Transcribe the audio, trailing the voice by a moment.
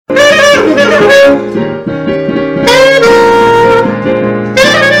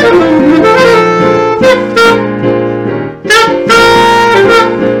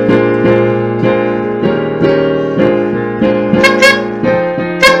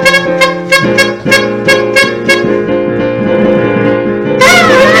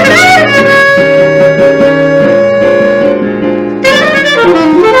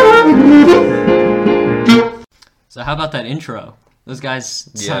about that intro? Those guys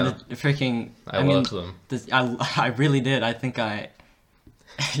sounded freaking... I loved them. I really did. I think I...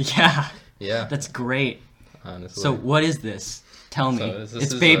 Yeah. Yeah. That's great. Honestly. So what is this? Tell me. So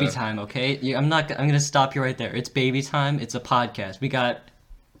it's baby time, okay? I'm gonna stop you right there. It's baby time. It's a podcast. We got...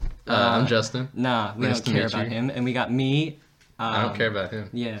 I'm Justin. Nah, we don't care about him. And we got me. I don't care about him.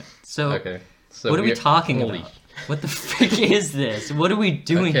 Yeah. So, okay. So what are we talking about? What the frick is this? What are we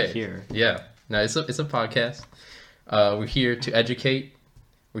doing here? Yeah. No, it's a podcast. We're here to educate.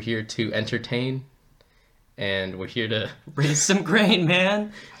 We're here to entertain. And we're here to... Raise some grain,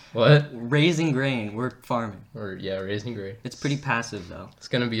 man. What? Raising grain. We're farming. Raising grain. It's pretty passive, though. It's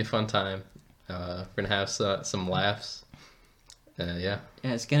going to be a fun time. We're going to have some laughs. Yeah,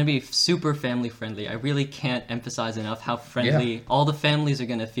 it's going to be super family friendly. I really can't emphasize enough how friendly all the families are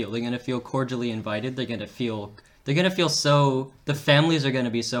going to feel. They're going to feel cordially invited. They're going to feel so... The families are going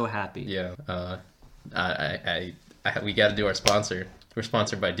to be so happy. Yeah. We got to do our sponsor. We're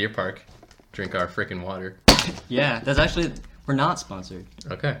sponsored by Deer Park. Drink our freaking water. Yeah, that's actually... We're not sponsored.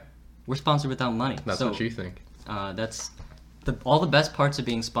 Okay. We're sponsored without money. That's what you think. That's all the best parts of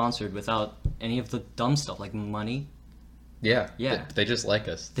being sponsored without any of the dumb stuff like money. Yeah. Yeah. They just like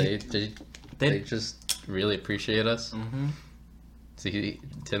us. They just really appreciate us. Mm-hmm. See,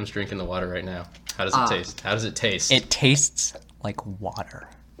 Tim's drinking the water right now. How does it taste? How does it taste? It tastes like water.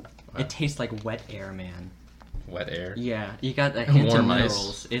 Wow. It tastes like wet air, man. Wet air? Yeah. You got a hint of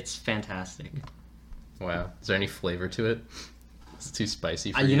minerals. Ice. It's fantastic. Wow. Is there any flavor to it? It's too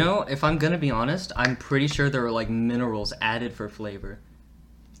spicy for you. You know, if I'm gonna be honest, I'm pretty sure there are like minerals added for flavor.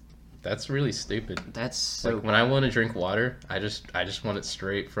 That's really stupid. That's so... Like, when I want to drink water, I just want it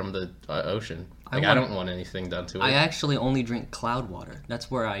straight from the ocean. Like, I don't want anything done to it. I actually only drink cloud water. That's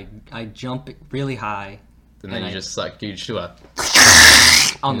where I jump really high. And then you just suck. You just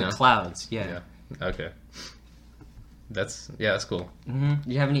on the clouds, yeah. Okay. That's cool. Mm-hmm.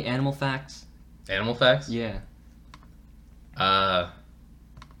 Do you have any animal facts? Animal facts? Yeah.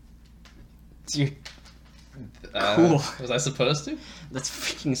 Cool. Was I supposed to? That's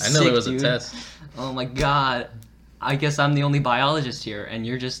freaking sick, I know there was dude. a test. Oh my god. I guess I'm the only biologist here, and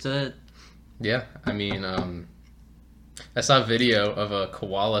you're just a... Yeah, I mean, I saw a video of a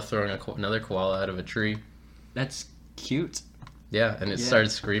koala throwing another koala out of a tree. That's cute. Yeah, and it started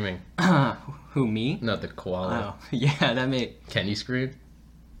screaming. Who, me? No, the koala. Oh, yeah, that made... Can you scream? Is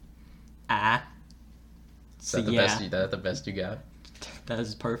that the best you got? That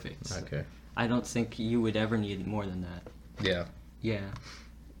is perfect. Okay. I don't think you would ever need more than that. Yeah. Yeah.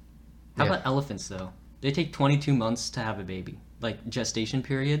 How about elephants, though? They take 22 months to have a baby. Like, gestation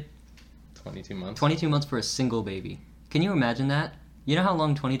period. 22 months? 22 months for a single baby. Can you imagine that? You know how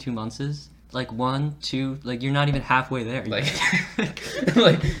long 22 months is? Like 1, 2, like you're not even halfway there. Like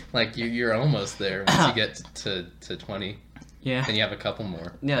you're almost there once you get to 20. Yeah. And you have a couple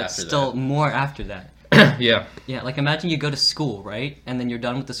more. Yeah, after still more after that. Yeah. Yeah, like imagine you go to school, right? And then you're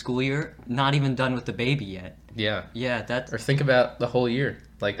done with the school year, not even done with the baby yet. Yeah. Yeah, Or think about the whole year.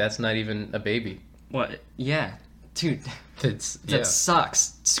 Like, that's not even a baby. What? Yeah. Dude. That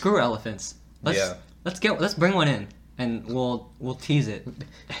sucks. Screw elephants. Let's bring one in and we'll tease it.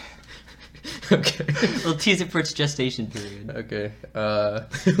 Okay. We'll tease it for its gestation period. Okay.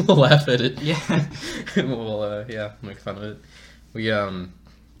 We'll laugh at it. Yeah. We'll make fun of it.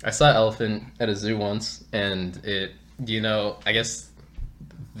 I saw an elephant at a zoo once, and it, I guess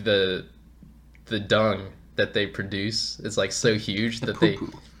the dung that they produce is like so huge that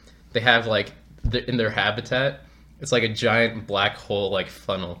they have like in their habitat, it's like a giant black hole like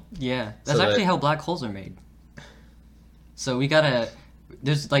funnel. Yeah, that's actually how black holes are made. So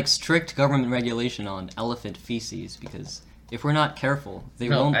there's like strict government regulation on elephant feces because if we're not careful, they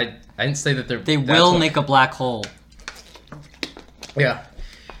won't. I didn't say that they will make a black hole. Yeah.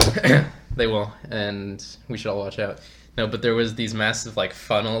 They will, and we should all watch out. No, but there was these massive like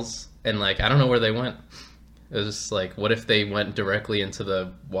funnels, and like I don't know where they went. It was just like, what if they went directly into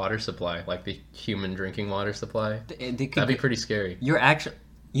the water supply, like the human drinking water supply? That'd be pretty scary. You're actually,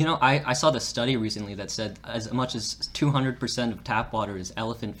 I saw the study recently that said as much as 200% of tap water is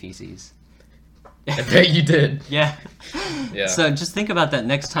elephant feces. I bet you did. Yeah. Yeah. So just think about that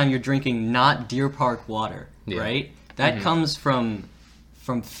next time you're drinking not Deer Park water, right? That comes from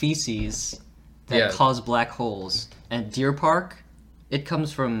feces that cause black holes. And Deer Park, it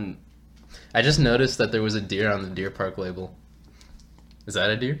comes from... I just noticed that there was a deer on the Deer Park label. Is that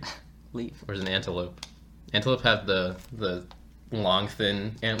a deer? Leaf. Or is it an antelope? Antelope have the long,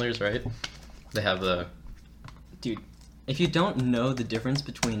 thin antlers, right? They have the... Dude, if you don't know the difference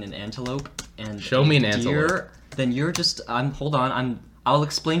between an antelope and Show me an deer, antelope. then you're just... Hold on, I'll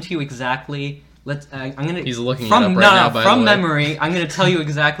explain to you exactly I'm gonna. He's looking from, it up right now. By from the way. memory, I'm gonna tell you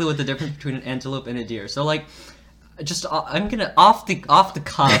exactly what the difference between an antelope and a deer. So like, I'm gonna off the cuff,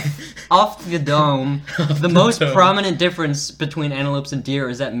 off the dome. The most prominent difference between antelopes and deer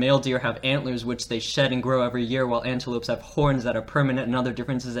is that male deer have antlers which they shed and grow every year, while antelopes have horns that are permanent. Another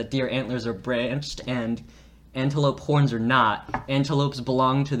difference is that deer antlers are branched and antelope horns are not. Antelopes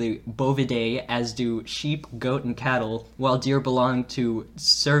belong to the Bovidae, as do sheep, goat, and cattle, while deer belong to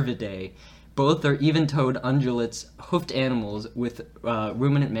Cervidae. Both are even-toed ungulates, hoofed animals with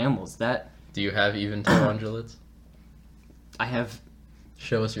ruminant mammals. Do you have even-toed ungulates? I have.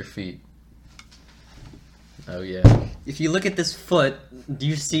 Show us your feet. Oh yeah. If you look at this foot, do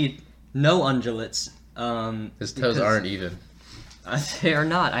you see no ungulates? His toes aren't even. They are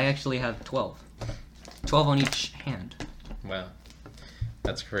not. I actually have 12. 12 on each hand. Wow.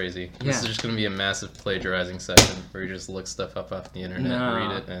 That's crazy. Yeah. This is just going to be a massive plagiarizing session where you just look stuff up off the internet,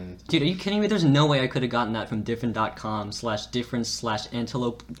 read it, and... Dude, are you kidding me? There's no way I could have gotten that from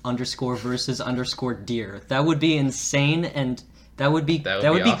different.com/difference/antelope_versus_deer. That would be insane, and that would be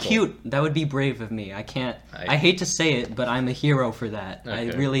cute. That would be brave of me. I hate to say it, but I'm a hero for that. Okay. I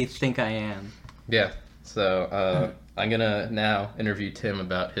really think I am. Yeah. So, I'm going to now interview Tim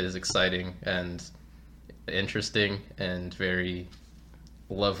about his exciting and interesting and very...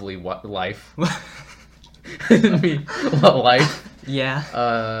 lovely life. Life. Yeah.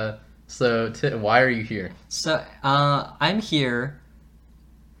 So why are you here? So I'm here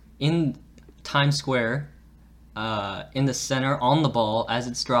in Times Square, in the center on the ball as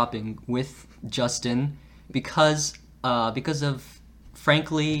it's dropping with Justin because of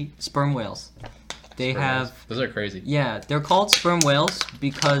frankly sperm whales. Those are crazy. Yeah, they're called sperm whales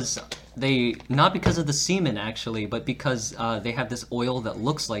because not because of the semen actually, but because they have this oil that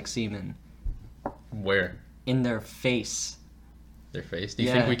looks like semen. Where? In their face. Their face? Do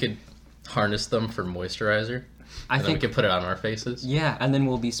you think we could harness them for moisturizer? I think we could put it on our faces? Yeah, and then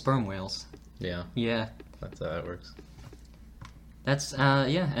we'll be sperm whales. Yeah. Yeah. That's how it works. That's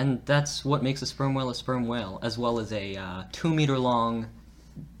and that's what makes a sperm whale, as well as a 2-meter long.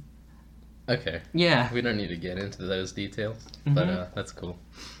 Okay. Yeah. We don't need to get into those details, mm-hmm. but that's cool.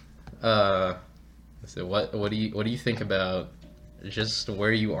 So what do you think about just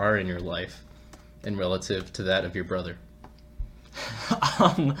where you are in your life in relative to that of your brother?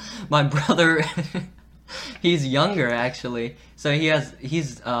 My brother, he's younger actually. So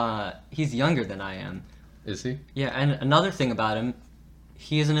he's younger than I am. Is he? Yeah, and another thing about him,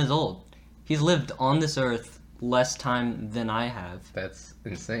 he isn't as old. He's lived on this earth less time than I have. That's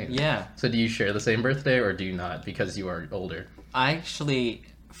insane. Yeah. So do you share the same birthday or do you not because you are older? I actually,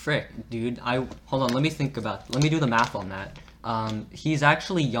 dude, hold on, let me do the math on that. He's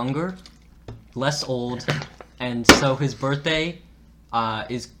actually younger, less old, and so his birthday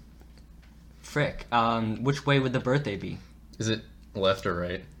is which way would the birthday be? Is it left or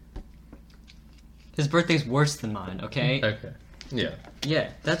right? His birthday's worse than mine, okay? Okay. Yeah.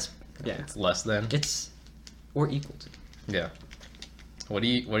 Yeah, It's less than? Or equal to. Yeah. What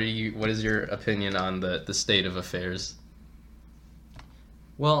is your opinion on the state of affairs?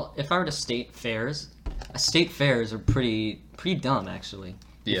 Well, if I were to state fairs are pretty dumb actually.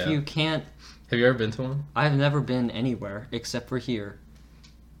 Yeah. If you can't. Have you ever been to one? I've never been anywhere except for here.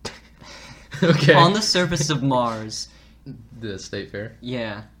 Okay. On the surface of Mars. The state fair?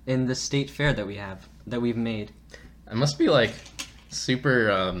 Yeah, in the state fair that we've made. It must be like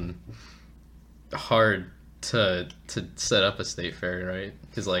super hard to set up a state fair, right?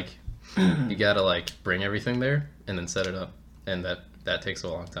 Because like you gotta like bring everything there and then set it up, and that takes a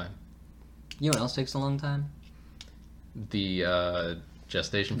long time. You know what else takes a long time? The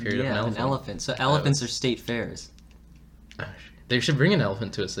gestation period of an elephant. An elephant. So elephants are state fairs. They should bring an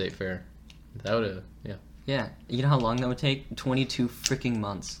elephant to a state fair. That would yeah. Yeah, you know how long that would take? 22 freaking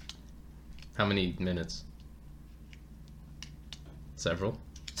months. How many minutes? Several?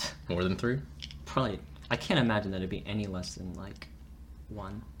 More than 3? Probably. I can't imagine that it'd be any less than like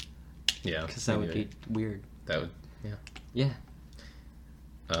 1. Yeah. Because that would be weird. That would, yeah. Yeah.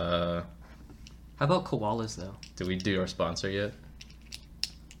 How about koalas though? Did we do our sponsor yet?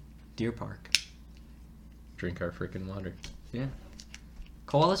 Deer Park. Drink our freaking water. Yeah.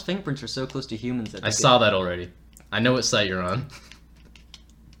 Koalas' fingerprints are so close to humans that I saw that already. I know what site you're on.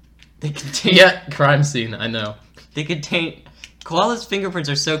 They contain. Yeah, crime scene. I know. They could taint. Koalas' fingerprints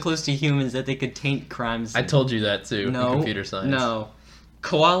are so close to humans that they could taint crime scenes. I told you that too. No. In computer science. No.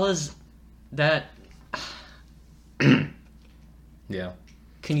 Koalas. That. Yeah.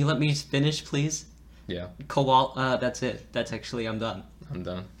 Can you let me finish, please? Yeah. Koala. That's it. That's actually. I'm done. I'm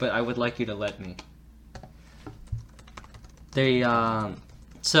done. But I would like you to let me. They.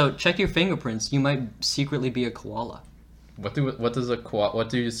 So check your fingerprints. You might secretly be a koala. What do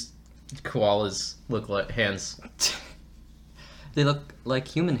koalas look like? Hands. They look like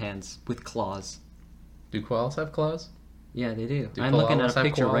human hands with claws. Do koalas have claws? Yeah, they do. Do I'm looking koalas at a have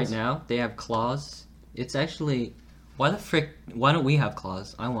picture right claws? now. They have claws. It's actually... Why the frick... Why don't we have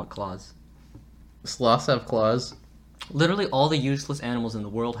claws? I want claws. Sloths have claws. Literally all the useless animals in the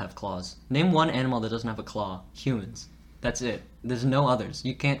world have claws. Name one animal that doesn't have a claw. Humans. That's it. There's no others.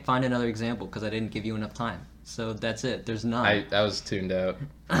 You can't find another example because I didn't give you enough time. So that's it. There's none. I was tuned out.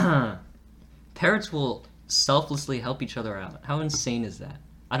 Parrots will selflessly help each other out. How insane is that?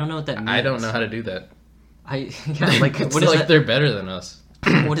 I don't know what that means. I don't know how to do that. Yeah, like It's what is like that? they're better than us.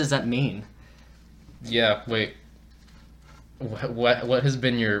 What does that mean? Yeah, wait. What has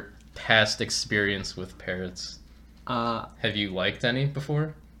been your past experience with parrots? Have you liked any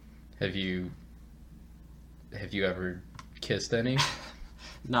before? Have you ever kissed any?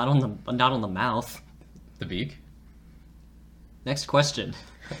 Not on the mouth. The beak? Next question.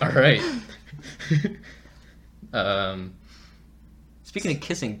 All right. Speaking of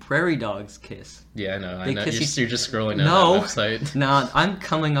kissing, prairie dogs kiss. Yeah, I know. They I know. kiss You're just scrolling down No. that website. No, I'm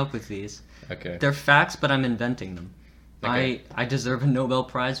coming up with these. Okay. They're facts, but I'm inventing them. Okay. I deserve a Nobel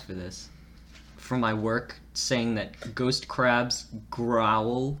Prize for this. For my work saying that ghost crabs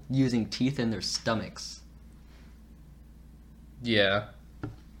growl using teeth in their stomachs. Yeah.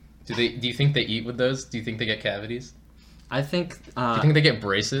 Do you think they eat with those? Do you think they get cavities? I think... Do you think they get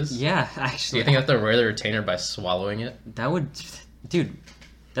braces? Yeah, Do actually. you think they have to wear the retainer by swallowing it? That would... Dude,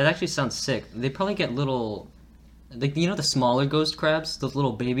 that actually sounds sick. They probably get little... Like, you know the smaller ghost crabs? Those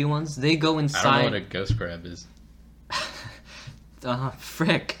little baby ones? They go inside... I don't know what a ghost crab is.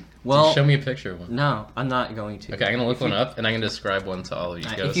 Frick. Well... Show me a picture of one. No, I'm not going to. Okay, I'm gonna look one up, and I'm gonna describe one to all of you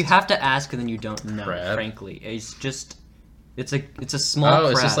ghosts. If you have to ask, then you don't know, Crab? frankly. It's just... It's a small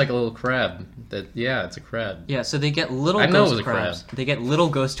crab. It's just like a little crab. Yeah, it's a crab. Yeah, so they get little I know it was ghost a crabs. crab. They get little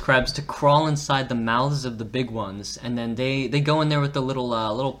ghost crabs to crawl inside the mouths of the big ones, and then they go in there with the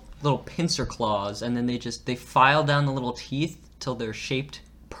little pincer claws, and then they file down the little teeth till they're shaped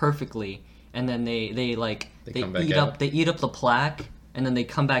perfectly, and then they come back eat out. up the plaque, and then they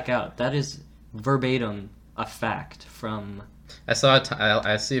come back out. That is verbatim a fact from. I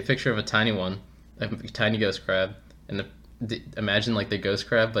see a picture of a tiny one, a tiny ghost crab, and imagine like the ghost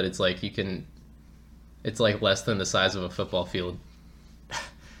crab, but it's like it's like less than the size of a football field.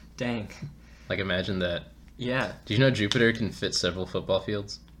 Dang. Like imagine that. Yeah. Do you know Jupiter can fit several football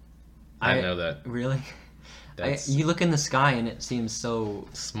fields? I didn't know that. Really? That's You look in the sky and it seems so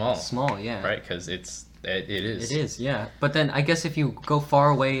small. Small, yeah. Right, because it is. It is, yeah. But then I guess if you go far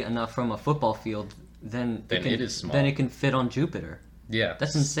away enough from a football field, then it is small. Then it can fit on Jupiter. Yeah.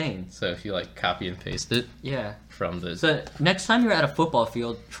 That's insane. So if you like copy and paste it Yeah. from the So next time you're at a football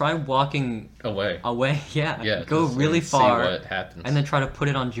field, try walking away. Yeah. Yeah. Go really far. See what happens. And then try to put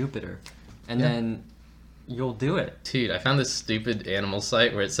it on Jupiter. And Yeah. then you'll do it. Dude, I found this stupid animal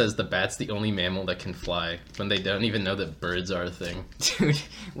site where it says the bat's the only mammal that can fly when they don't even know that birds are a thing. Dude,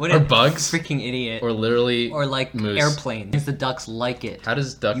 what Or a bugs. freaking idiot. Or literally Or like moose. airplanes. The ducks like it. How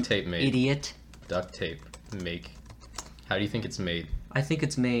does duct tape make? Idiot. Duct tape make. How do you think it's made? I think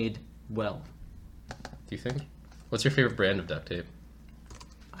it's made well. Do you think? What's your favorite brand of duct tape?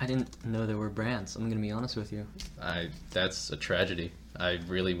 I didn't know there were brands. I'm gonna be honest with you. That's a tragedy. I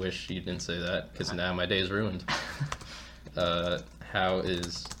really wish you didn't say that because now my day is ruined. How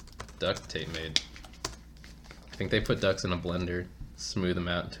is duct tape made? I think they put ducks in a blender, smooth them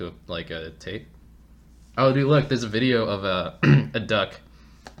out into a tape. Oh, dude, look! There's a video of a duck,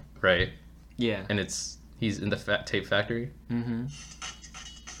 right? Yeah. And he's in the tape factory. Mm-hmm.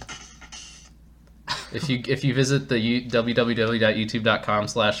 If you visit the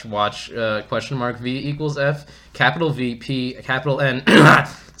www.youtube.com/watch $V=F capital V P capital N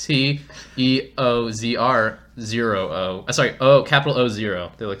T E O Z R 0 O sorry capital O 0,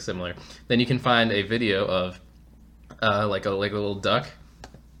 they look similar, then you can find a video of like a little duck.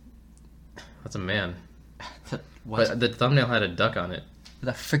 That's a man. What? But the thumbnail had a duck on it.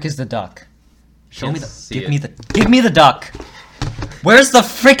 The frick is the duck? Show me Can't the. see Give it. me the. Give me the duck. Where's the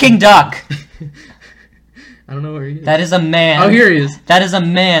freaking duck? I don't know where he is. That is a man. Oh, here he is. That is a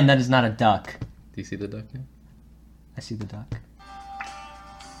man. That is not a duck. Do you see the duck now? I see the duck. We're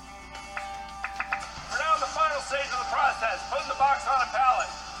now in the final stage of the process, putting the box on a pallet.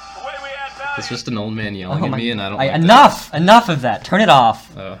 The way we add value. It's just an old man yelling at me, and I don't. Like enough! Enough of that. Turn it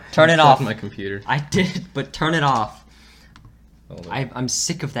off. That. Turn it off. My computer. I did, but turn it off. Hold on. I'm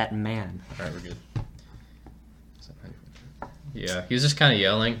sick of that man. All right, we're good. Yeah, he was just kind of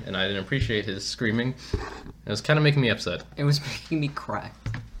yelling, and I didn't appreciate his screaming. It was kind of making me upset. It was making me cry.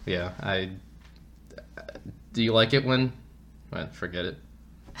 Yeah, do you like it when... Well, forget it.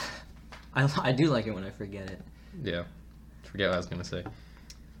 I do like it when I forget it. Yeah. Forget what I was going to say.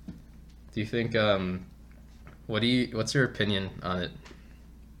 Do you think, what's your opinion on it?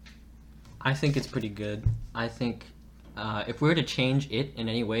 I think it's pretty good. I think if we were to change it in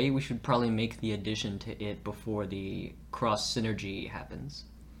any way, we should probably make the addition to it before the cross synergy happens.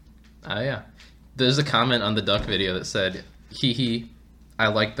 Yeah. There's a comment on the duck video that said, hee hee, I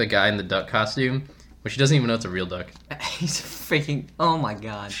like the guy in the duck costume, but she doesn't even know it's a real duck. He's freaking, oh my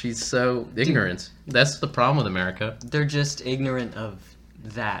god. She's so ignorant. That's the problem with America. They're just ignorant of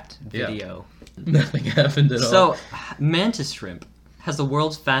that video. Yeah. Nothing happened at all. So, mantis shrimp has the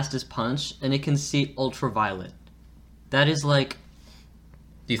world's fastest punch, and it can see ultraviolet. That is like...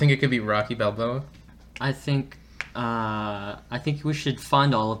 Do you think it could be Rocky Balboa? I think we should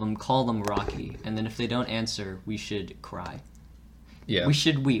find all of them, call them Rocky, and then if they don't answer, we should cry. Yeah. We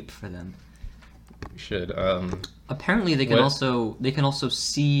should weep for them. We should. Apparently, they can also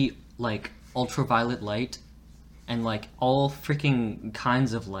see like ultraviolet light, and like all freaking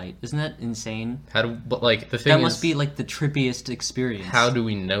kinds of light. Isn't that insane? But like the thing that must be like the trippiest experience. How do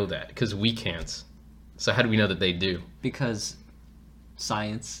we know that? Because we can't. So how do we know that they do? Because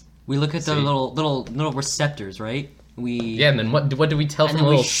science. We look at the little receptors, right? And then what do we tell from a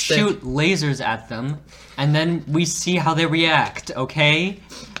little stick? And then we shoot lasers at them, and then we see how they react. Okay,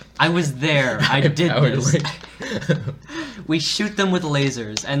 I was there. I did this. We shoot them with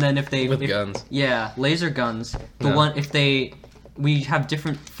lasers, and then if guns. Yeah, laser guns. We have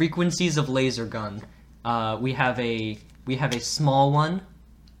different frequencies of laser gun. We have a small one.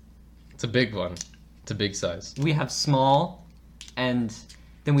 It's a big one. It's a big size. We have small, and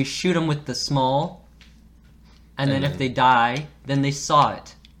then we shoot them with the small, and then if they die, then they saw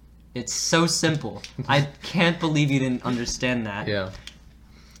it. It's so simple. I can't believe you didn't understand that. Yeah.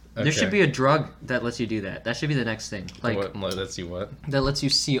 Okay. There should be a drug that lets you do that. That should be the next thing. Like, what lets you what? That lets you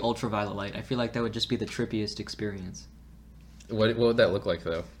see ultraviolet light. I feel like that would just be the trippiest experience. What would that look like,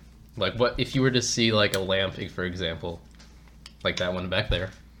 though? Like, what if you were to see, like, a lamp, for example, like that one back there,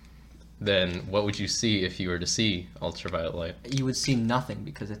 then what would you see if you were to see ultraviolet light? You would see nothing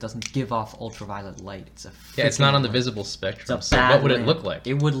because it doesn't give off ultraviolet light. It's not on the visible spectrum. It's a so what would lamp. it look like?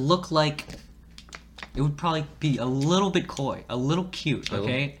 It would look like... It would probably be a little bit coy, a little cute,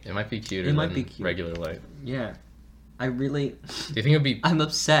 okay? It might be cuter than regular light. Yeah. I really... Do you think it would be... I'm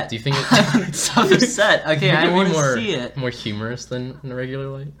upset. Do you think I'm so upset. Okay, I want to see it. More humorous than the regular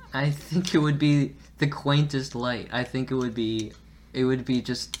light? I think it would be the quaintest light. I think it would be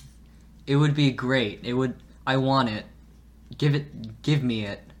just... It would be great. I want it. Give me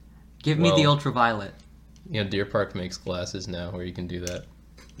it. Give me the ultraviolet. You know, Deer Park makes glasses now where you can do that.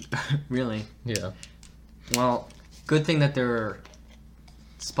 Really? Yeah. Well, good thing that they're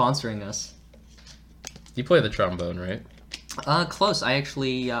sponsoring us. You play the trombone, right? Close. I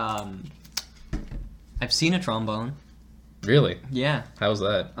actually, I've seen a trombone. Really? Yeah. How's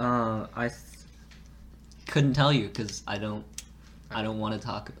that? Couldn't tell you because I don't want to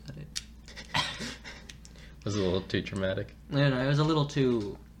talk about it. Was it a little too dramatic? No, it was a little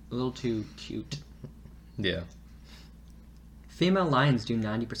too cute. Yeah. Female lions do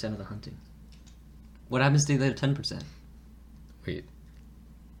 90% of the hunting. What happens to the other 10%? Wait.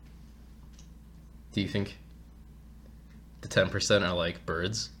 Do you think the 10% are like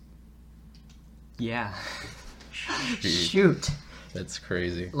birds? Yeah. Shoot. That's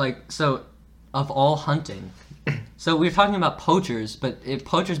crazy. Like, so, of all hunting... So we were talking about poachers, but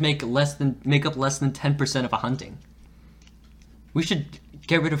poachers make up less than 10% of a hunting. We should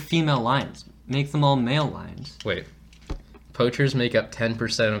get rid of female lions. Make them all male lions. Wait. Poachers make up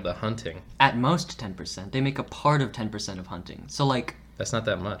 10% of the hunting. At most 10%. They make a part of 10% of hunting. So like... That's not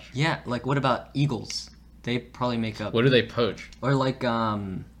that much. Yeah, like what about eagles? They probably make up... What do they poach? Or like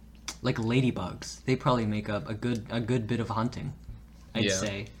ladybugs. They probably make up a good bit of hunting, I'd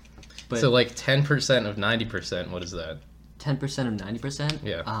say. But so like 10% of 90%, what is that? 10% of 90%?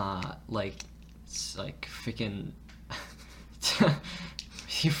 Yeah. It's like freaking...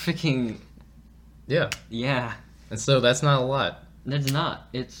 you freaking... Yeah. Yeah. And so that's not a lot. It's not.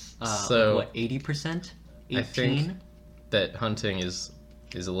 It's, so, what, 80%? 18? I think that hunting is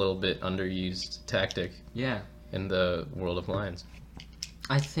a little bit underused tactic. Yeah. In the world of lions.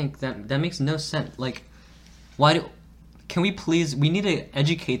 I think that makes no sense. Like, can we please... We need to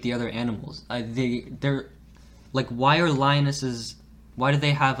educate the other animals. They're... Like, why are lionesses... Why do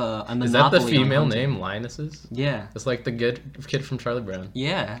they have a monopoly? Is that the female name, lionesses? Yeah. It's like the good kid from Charlie Brown.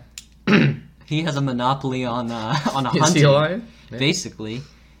 Yeah. He has a monopoly on a hunting. Is he a lion? Yeah. Basically.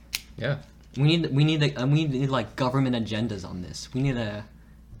 Yeah. We need like government agendas on this. We need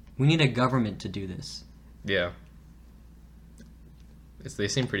We need a government to do this. Yeah. They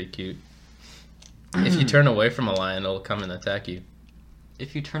seem pretty cute. If you turn away from a lion, it'll come and attack you.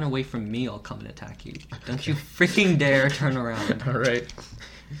 If you turn away from me, I'll come and attack you. Don't you freaking dare turn around. All right.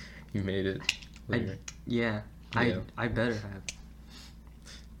 You made it. I better have.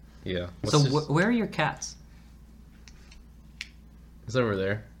 Yeah. So where are your cats? It's over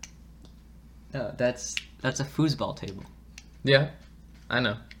there. Oh, that's a foosball table. Yeah, I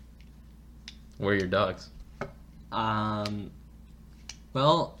know. Where are your dogs? Well,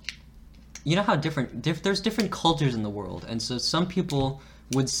 you know how there's different cultures in the world, and so some people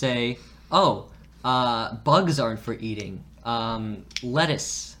would say, "Oh, bugs aren't for eating.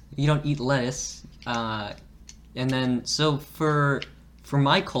 Lettuce, you don't eat lettuce." And then so for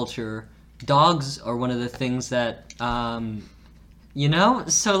my culture, dogs are one of the things that so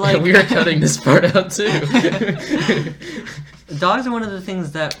like we are cutting this part out too. Dogs are one of the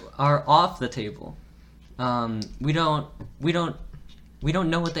things that are off the table. We don't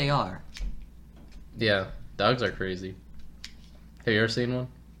know what they are. Yeah, dogs are crazy. Have you ever seen one?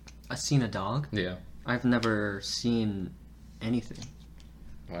 I've seen a dog. Yeah. I've never seen anything.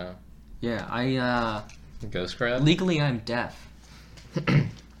 Wow. Yeah, Ghost crab? legally I'm deaf.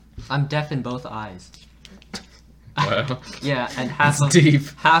 I'm deaf in both eyes. Wow. Yeah, and deep.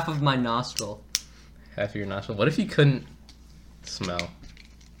 half of my nostril. Half of your nostril. What if you couldn't smell?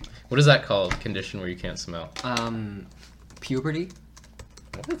 What is that called? Condition where you can't smell? Puberty?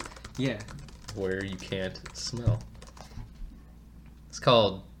 What? Yeah. Where you can't smell. It's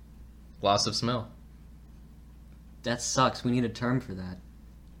called loss of smell. That sucks. We need a term for that.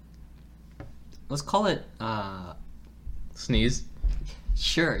 Let's call it, Sneeze?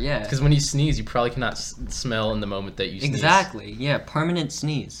 Sure, yeah. Because when you sneeze, you probably cannot smell in the moment that you sneeze. Exactly, yeah. Permanent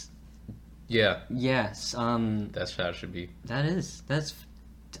sneeze. Yeah. Yes, That's how it should be.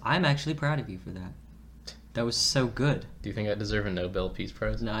 I'm actually proud of you for that. That was so good. Do you think I deserve a Nobel Peace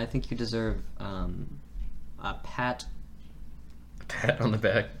Prize? No, I think you deserve, a pat. A pat on the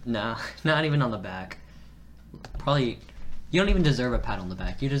back? Nah, not even on the back. Probably, you don't even deserve a pat on the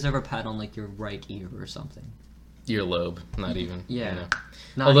back. You deserve a pat on, like, your right ear or something. Earlobe, not even. Yeah. You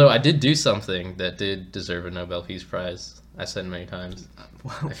know. Although I did do something that did deserve a Nobel Peace Prize. I said many times.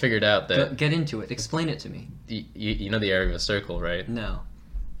 I figured out that... Get into it. Explain it to me. You know the area of a circle, right? No.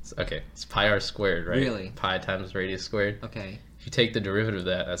 It's pi r squared, right? Really? Pi times radius squared. Okay. If you take the derivative of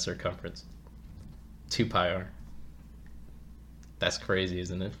that, that's circumference. 2 pi r. That's crazy,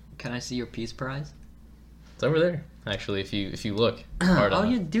 isn't it? Can I see your Peace Prize? It's over there, actually, if you look hard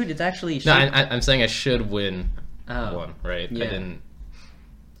on it. Dude, it's actually... No, I'm saying I should win one, right? Yeah. I didn't...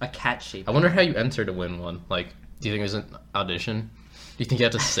 A cat shape. I wonder how you enter to win one. Like, do you think there's an audition? Do you think you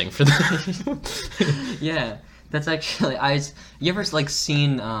have to sing for that? Yeah, that's actually... You ever, like,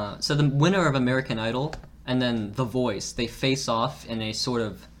 seen... so the winner of American Idol and then The Voice, they face off in a sort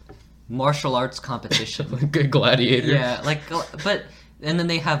of martial arts competition. Good gladiator. Yeah, like... But... And then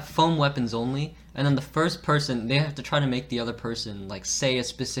they have foam weapons only, and then the first person, they have to try to make the other person, like, say a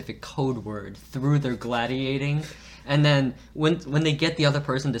specific code word through their gladiating, and then when they get the other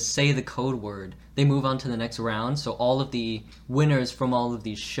person to say the code word, they move on to the next round, so all of the winners from all of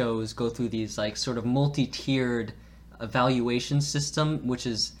these shows go through these, like, sort of multi-tiered evaluation system, which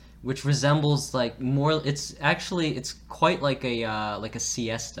resembles, like, more, it's quite like a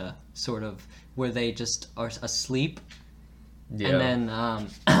siesta, sort of, where they just are asleep. Yeah. And then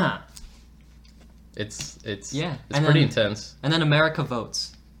it's yeah, it's pretty intense. And then America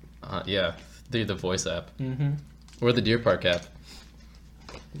votes. Yeah, through the Voice app. Mm-hmm. Or the Deer Park app.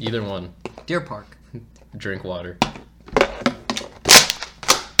 Either one. Deer Park. Drink water.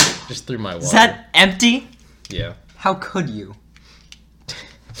 Just threw my water. Is that empty? Yeah. How could you?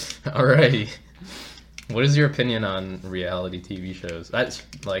 Alrighty. What is your opinion on reality TV shows? That's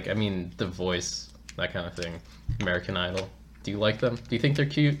like, I mean, The Voice, that kind of thing. American Idol. Do you like them? Do you think they're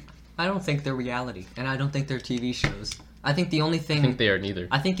cute? I don't think they're reality, and I don't think they're TV shows. I think the only thing... I think they are neither.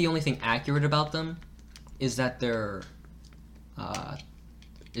 I think the only thing accurate about them is that they're...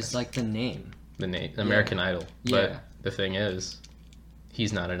 is like the name. The name. American Idol. Yeah. But the thing is,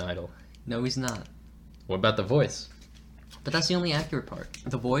 he's not an idol. No, he's not. What about The Voice? But that's the only accurate part.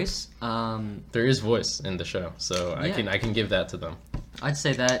 The Voice, There is voice in the show, so I can give that to them. I'd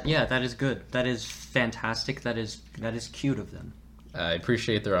say that, yeah, that is good. That is fantastic. That is cute of them. I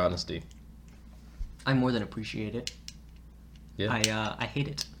appreciate their honesty. I more than appreciate it. Yeah. I hate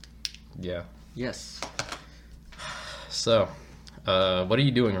it. Yeah. Yes. So, what are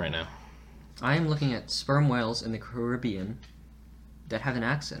you doing right now? I am looking at sperm whales in the Caribbean. that have an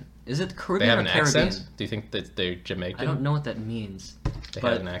accent. Is it Caribbean They have or an Caribbean? accent? Do you think that they're Jamaican? I don't know what that means. They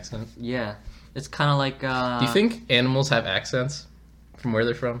but have an accent? Yeah. It's kind of like... Do you think animals have accents from where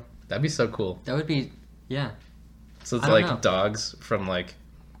they're from? That'd be so cool. That would be... Yeah. So it's I don't like know. dogs from like...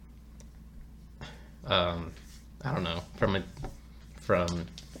 I don't know. From...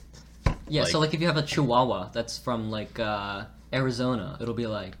 Yeah, Like- so like if you have a Chihuahua that's from like Arizona, it'll be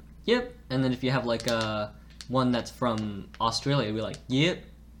like, yep. And then if you have like one that's from Australia, it'll be like, yep.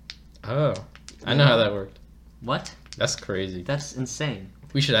 Oh. I know how that worked. What? That's crazy. That's insane.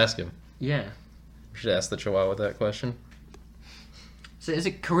 We should ask him. Yeah. We should ask the Chihuahua that question. So is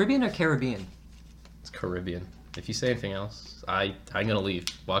it Caribbean or Caribbean? It's Caribbean. If you say anything else, I'm gonna leave.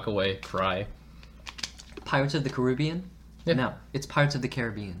 Walk away, cry. Pirates of the Caribbean? Yeah. No, it's Pirates of the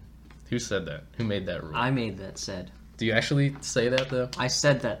Caribbean. Who said that? Who made that rule? I made that said. Do you actually say that though? I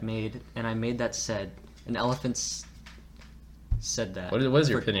said that made, and I made that said. And elephants said that. What is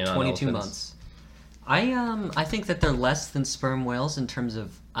your for opinion on 22 elephants? months. I think that they're less than sperm whales in terms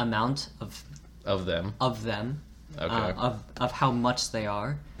of amount Of them. of them, Okay. of how much they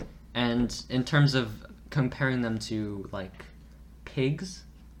are, and in terms of comparing them to like pigs,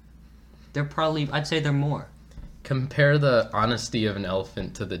 they're probably, I'd say they're more. Compare the honesty of an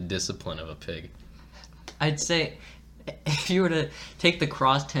elephant to the discipline of a pig. I'd say if you were to take the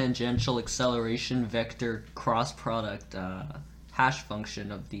cross-tangential acceleration vector cross product hash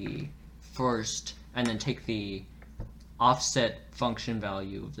function of the first, and then take the offset function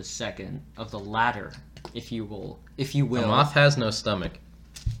value of the second of the latter, if you will. A moth has no stomach.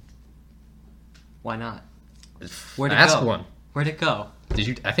 Why not? Where'd it Ask go? one. Where'd it go? Did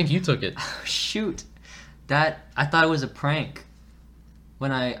you? I think you took it. Shoot. I thought it was a prank.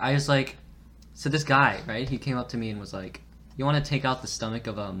 When I was like, so this guy, right, he came up to me and was like, you want to take out the stomach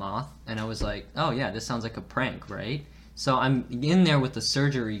of a moth? And I was like, oh yeah, this sounds like a prank, right? So I'm in there with the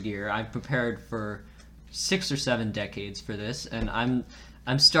surgery gear. I'm prepared for 6 or 7 decades for this, and I'm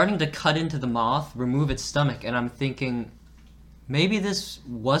starting to cut into the moth, remove its stomach, and I'm thinking, maybe this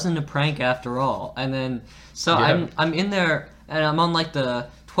wasn't a prank after all. And then, so Yeah. I'm in there, and I'm on like the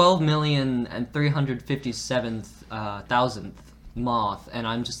 12,357,000th moth, and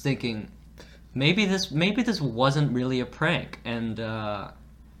I'm just thinking, maybe this wasn't really a prank. And Yeah.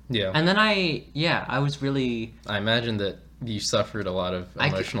 and then I was really, I imagine that you suffered a lot of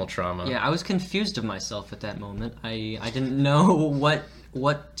emotional trauma. I was confused of myself at that moment. I didn't know what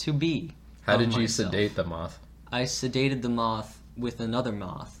to be. How of did you myself. sedate the moth? I sedated the moth with another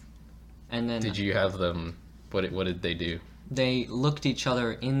moth, and then Did you have them? What did they do? they looked each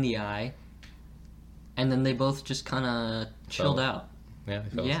other in the eye, and then they both just kind of chilled Fell. out. Yeah, they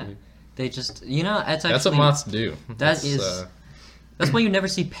fell Yeah. asleep. They just, it's actually That's what moths do. That's why you never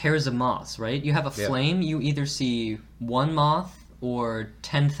see pairs of moths, right? You have a Yeah. flame, you either see one moth or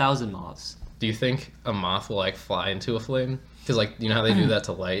 10,000 moths. Do you think a moth will like fly into a flame? Because like you know how they do that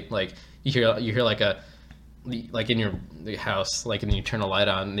to light. Like you hear like in your house, like and you turn a light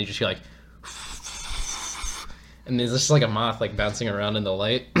on and you just hear like, and there's just like a moth like bouncing around in the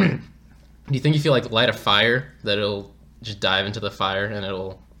light. Do you think if you like light a fire that it'll just dive into the fire and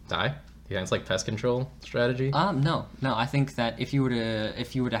it'll die? Do you think it's like pest control strategy? No. I think that if you were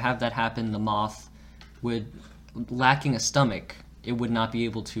to have that happen, the moth would, lacking a stomach, it would not be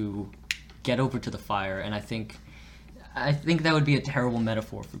able to get over to the fire, and I think that would be a terrible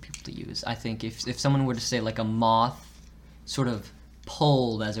metaphor for people to use. I think if someone were to say like a moth sort of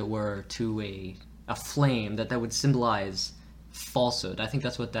pulled, as it were, to a flame, that would symbolize falsehood. I think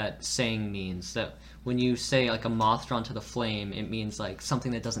that's what that saying means. That when you say like a moth drawn to the flame, it means like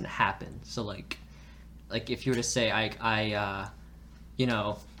something that doesn't happen. So like if you were to say I you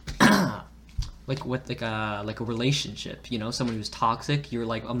know, like with like a relationship, you know, someone who's toxic, you're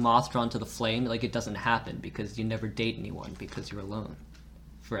like a moth drawn to the flame, like it doesn't happen because you never date anyone because you're alone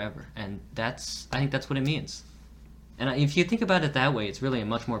forever. And I think that's what it means. And if you think about it that way, it's really a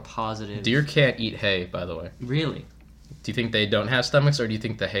much more positive. Deer can't eat hay, by the way. Really? Do you think they don't have stomachs, or do you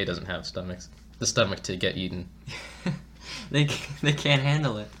think the hay doesn't have stomachs? The stomach to get eaten. They can't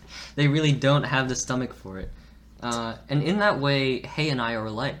handle it. They really don't have the stomach for it. And in that way, Hay and I are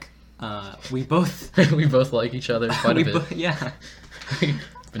alike. We both We both like each other quite a bit. Yeah. We've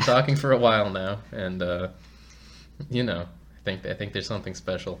been talking for a while now, and you know, I think there's something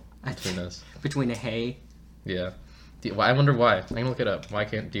special between us. Between a hay. Yeah. I wonder why. I'm gonna look it up. Why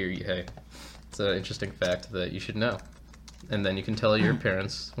can't deer eat hay? It's an interesting fact that you should know. And then you can tell your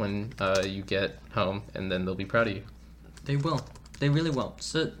parents when you get home, and then they'll be proud of you. They will. They really will.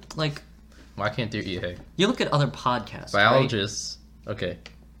 So, like, Why can't deer eat hay? you look at other podcasts, Biologists. Right? Okay.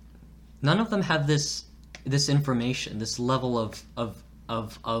 None of them have this this information, this level of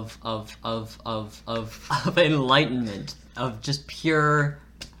enlightenment, of just pure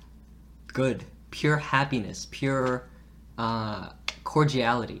good, pure happiness, pure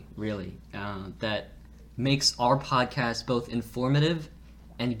cordiality, really, that makes our podcast both informative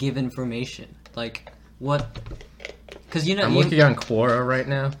and give information. Like, what? Because I'm looking on Quora right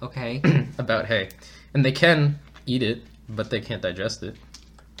now. Okay. About hay, and they can eat it, but they can't digest it.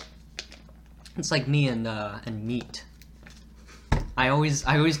 It's like me and meat. I always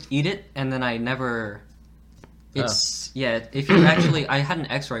eat it, and then I never. It's If you actually, I had an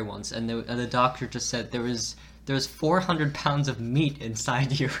X-ray once, and the doctor just said there's 400 pounds of meat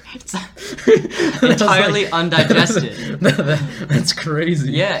inside you. It's entirely undigested. That's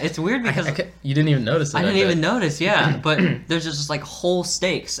crazy. Yeah, it's weird because you didn't even notice it. I didn't even notice. Yeah, but there's just like whole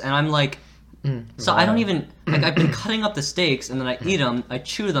steaks, and I'm like, so I don't even like. I've been cutting up the steaks, and then I eat them, I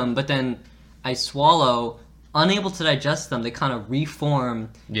chew them, but then I swallow, unable to digest them. They kind of reform.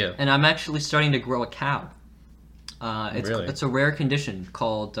 Yeah. And I'm actually starting to grow a cow. It's a rare condition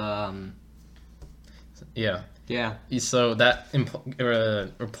called. Yeah. Yeah. So that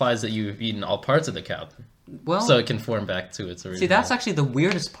implies that you've eaten all parts of the cow. Well, so it can form back to its original. See, that's actually the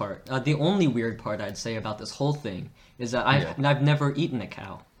weirdest part. The only weird part I'd say about this whole thing is that I've never eaten a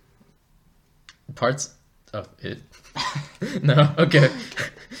cow. Parts of it? No? Okay.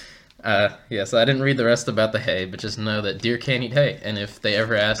 So I didn't read the rest about the hay, but just know that deer can't eat hay. And if they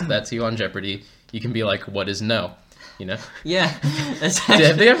ever ask that to you on Jeopardy, you can be like, what is no? You know? Yeah.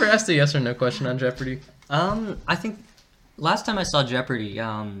 Have they ever asked a yes or no question on Jeopardy? I think last time I saw Jeopardy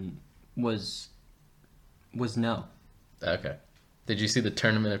was no. Okay. Did you see the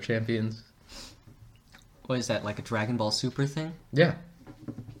Tournament of Champions? What is that, like a Dragon Ball Super thing? Yeah.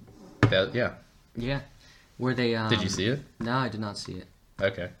 Yeah. Yeah. Were they Did you see it? No, I did not see it.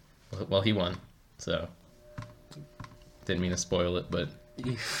 Okay. Well, he won. So didn't mean to spoil it, but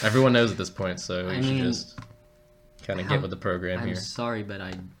everyone knows at this point, so you should just kind of get with the program here. I'm sorry, but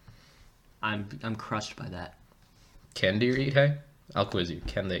I'm crushed by that. Can deer eat hay? I'll quiz you.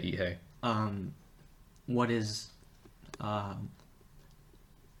 Can they eat hay? What is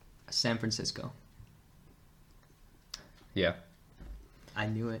San Francisco? Yeah. I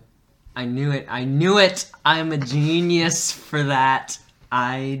knew it. I'm a genius for that.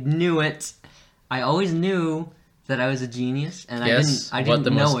 I knew it. I always knew that I was a genius, and Guess I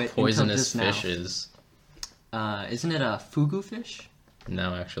didn't know it until poisonous just now. fish is. Isn't it a fugu fish?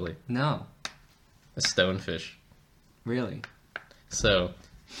 No, actually. No. A stonefish. Really? So,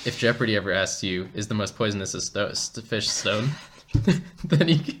 if Jeopardy ever asks you, is the most poisonous fish stone? then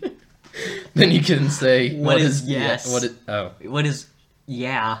you can say, what is yes? Yeah, What is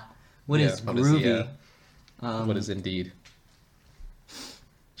yeah? What is groovy? What is indeed?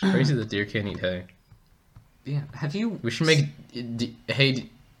 It's crazy that deer can't eat hay. Yeah. Have you? We should make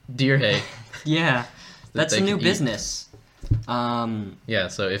deer hay. Yeah. That's a new business. Yeah,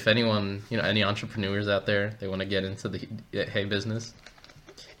 so if anyone, any entrepreneurs out there, they want to get into the hay business,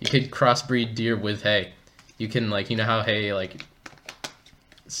 you could crossbreed deer with hay. You can, how hay,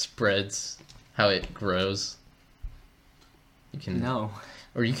 spreads, how it grows. You can... No.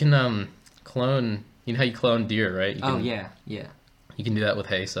 Or you can, clone, how you clone deer, right? Yeah. You can do that with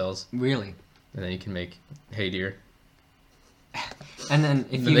hay cells. Really? And then you can make hay deer. And then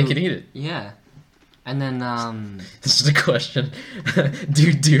they can eat it. Yeah. And then, This is a question.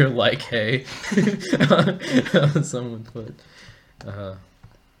 Do deer like hay? Someone put.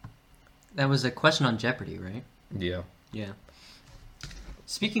 That was a question on Jeopardy, right? Yeah. Yeah.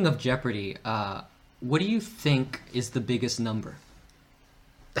 Speaking of Jeopardy, what do you think is the biggest number?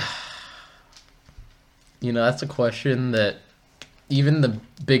 That's a question that even the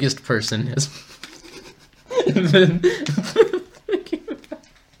biggest person has been thinking about.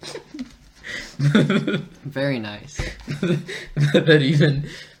 Very nice. That even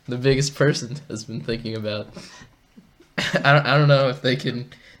the biggest person has been thinking about. I don't know if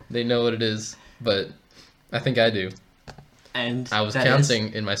they know what it is, but I think I do. And I was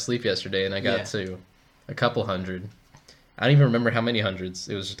counting in my sleep yesterday, and I got to a couple hundred. I don't even remember how many hundreds.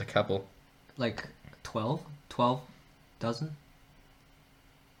 It was just a couple. Like 12? 12 dozen?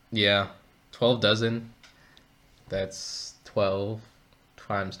 Yeah. 12 dozen. That's 12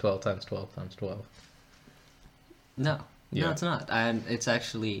 times 12 times 12 times 12. No. Yeah. No, it's not. It's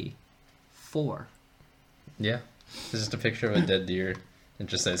actually 4. Yeah. It's just a picture of a dead deer. It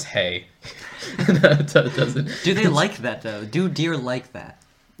just says, hey. It doesn't... Do they like that, though? Do deer like that?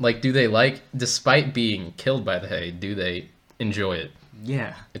 Do they despite being killed by the hay, do they enjoy it?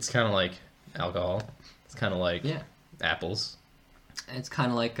 Yeah. It's kind of like alcohol. It's kind of like apples. It's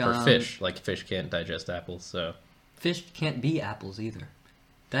kind of like For fish. Like, fish can't digest apples, so... Fish can't be apples either.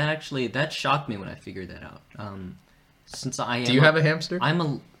 That shocked me when I figured that out. Since I am... Do you have a hamster? I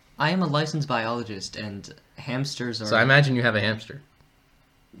am a licensed biologist, and hamsters are... So I imagine you have a hamster.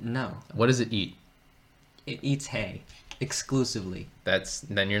 No. What does it eat? It eats hay. Exclusively.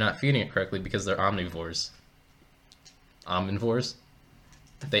 Then you're not feeding it correctly because they're omnivores. Omnivores?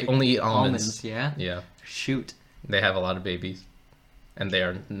 They only eat almonds. Yeah? Yeah. Shoot. They have a lot of babies. And they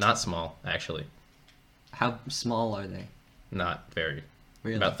are not small, actually. How small are they? Not very.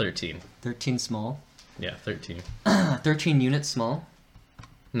 Really? About 13. 13 small? Yeah, 13. 13 units small?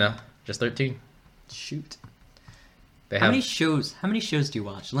 No, just 13. Shoot. They How have many shows do you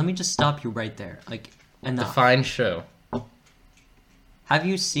watch? Let me just stop you right there. Like, enough. Define show. Have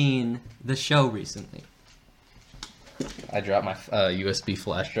you seen the show recently? I dropped my USB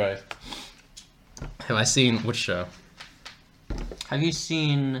flash drive. Have I seen which show? Have you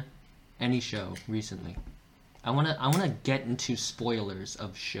seen any show recently? I wanna get into spoilers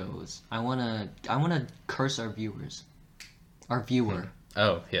of shows. I wanna curse our viewers. Our viewer.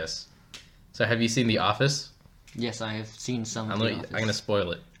 Oh, yes. So have you seen The Office? Yes, I have seen some of I'm The Office. gonna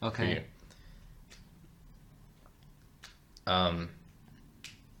spoil it. Okay. For you.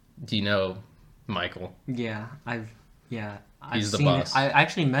 Do you know Michael? Yeah, I've He's the seen boss. it. I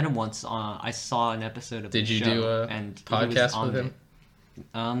actually met him once. I saw an episode of Did the you show, do a and he was podcast on with him?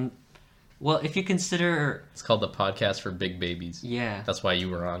 it. Well, if you consider, It's called The Podcast for Big Babies. yeah, That's why you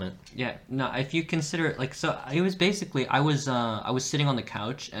were on it. yeah, no, if you consider, like, so it was basically I was sitting on the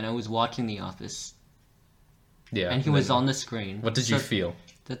couch and I was watching The Office, Yeah. and he was on the screen. What did you feel?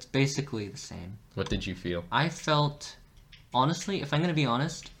 That's basically the same. What did you feel? I felt, honestly, if I'm gonna be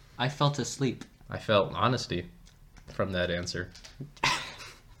honest, I felt asleep. I felt honesty from that answer.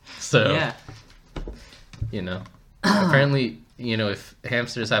 So, Yeah. you know, apparently, you know, if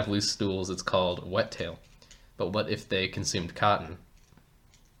hamsters have loose stools, it's called wet tail. But what if they consumed cotton?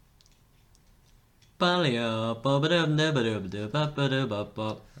 Yeah,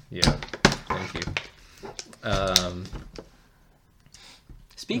 Yeah, thank you.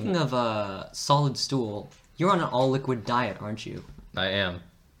 Speaking of solid stool, you're on an all liquid diet, aren't you? I am.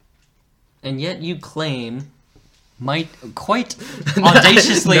 And yet you claim, quite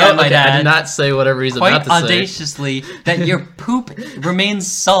audaciously, I might okay, I add, did not say whatever he's quite about to say. audaciously, that your poop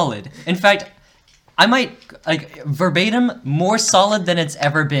remains solid. In fact, I might, like, verbatim, more solid than it's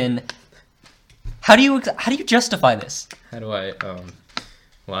ever been. How do you justify this? How do I,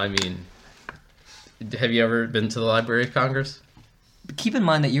 well, I mean, have you ever been to the Library of Congress? Keep in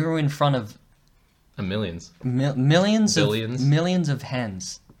mind that you're in front of Millions. millions Billions. of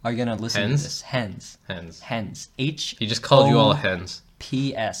hens are gonna listen Hens? to this. Hens. Hens. H. He just called you all hens.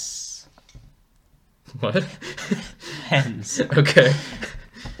 P.S. What? Hens. Okay.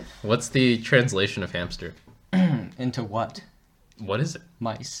 What's the translation of hamster? Into what? What is it?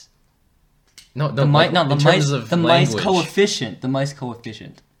 Mice. No, The like, mice. No, in the terms mice. of The mice language. coefficient. The mice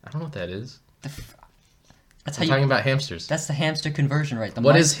coefficient. I don't know what that is. That's how I'm you. talking about hamsters. That's the hamster conversion rate. The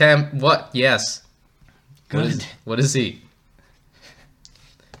What mice, is What? Yes. Good. What is he?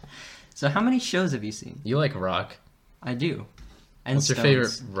 So how many shows have you seen? You like rock. I do. And What's your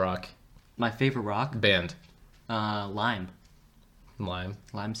stones. favorite rock My favorite rock? band? Limestone.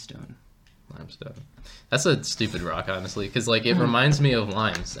 Limestone. That's a stupid rock, honestly, because like it reminds me of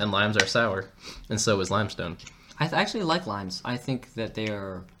limes, and limes are sour, and so is limestone. I actually like limes. I think that they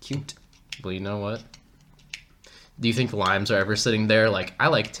are cute. Well, you know what? Do you think limes are ever sitting there like, I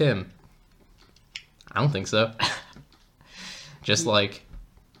like Tim? I don't think so. Just like,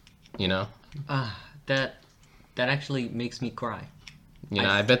 you know. That actually makes me cry. You know,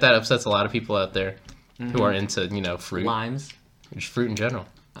 I bet that upsets a lot of people out there who are into, you know, fruit. Limes. Just fruit in general.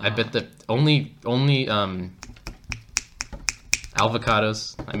 I bet that only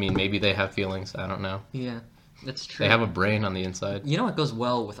avocados, I mean, maybe they have feelings. I don't know. Yeah, that's true. They have a brain on the inside. You know what goes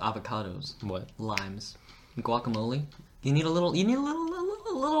well with avocados? What? Limes. Guacamole. You need a little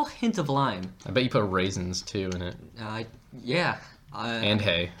hint of lime. I bet you put raisins, too, in it. Yeah. And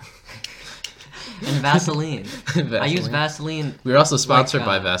hay. And Vaseline. Vaseline. I use Vaseline. We're also sponsored like,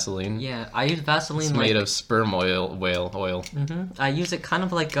 by Vaseline. Yeah, I use Vaseline. It's made of sperm whale oil. I use it kind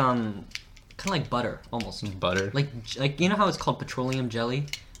of like butter almost. Butter. Like you know how it's called petroleum jelly?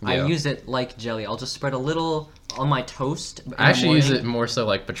 Yeah. I use it like jelly. I'll just spread a little on my toast. I actually use it more so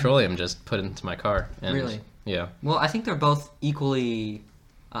like petroleum, just put it into my car. And, Really? Yeah. Well, I think they're both equally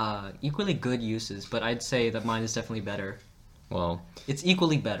good uses, but I'd say that mine is definitely better. Well, It's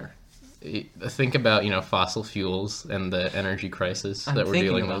equally better. think about, you know, fossil fuels and the energy crisis I'm that we're thinking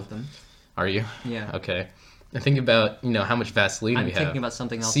dealing about with. them. Are you? Yeah. Okay. And think about, how much Vaseline I'm we have. thinking about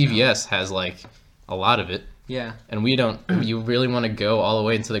something else. CVS has like a lot of it. Yeah. And we don't. You really want to go all the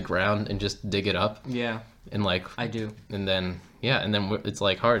way into the ground and just dig it up? Yeah. And like I do. And then it's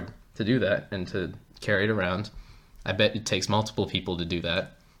like hard to do that and to carry it around. I bet it takes multiple people to do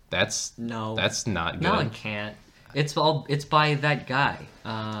that. That's not good. No, it can't. It's by that guy,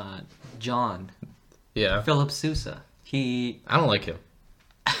 John. Yeah. Philip Sousa. I don't like him.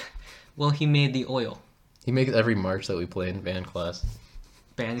 Well, he made the oil. He makes every march that we play in band class.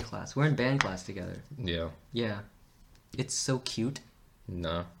 Band class. We're in band class together. Yeah. Yeah. It's so cute.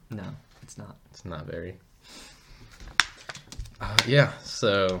 No. No, it's not. It's not very. Yeah.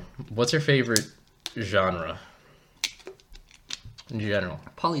 So, what's your favorite genre? In general.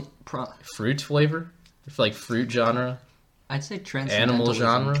 Fruit flavor? Like fruit genre? I'd say transcendentalism.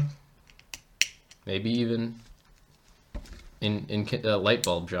 Animal genre? Maybe even in light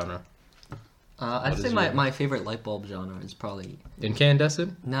bulb genre. I'd say my favorite light bulb genre is probably...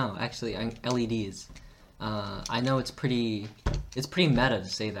 Incandescent? No, actually, LEDs. I know it's pretty meta to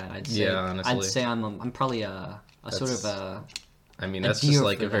say that. I'd say, yeah, honestly. I'd say I'm probably a sort of a... I mean, that's just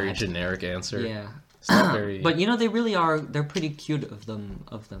like a very generic answer. Yeah. It's not very... But they really are. They're pretty cute of them.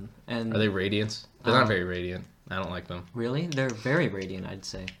 And are they radiant? They're not very radiant. I don't like them. Really, they're very radiant. I'd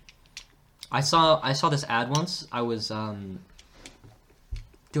say. I saw this ad once. I was doing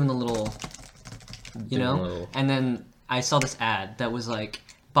a little, and then I saw this ad that was like,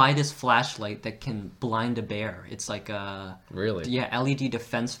 buy this flashlight that can blind a bear. It's like a LED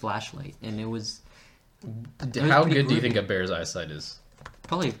defense flashlight, and it was. How good do you think a bear's eyesight is?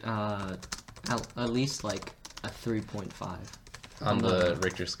 Probably at least like a 3.5 on the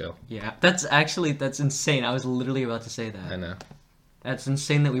Richter scale. Yeah, that's insane. I was literally about to say that. I know. That's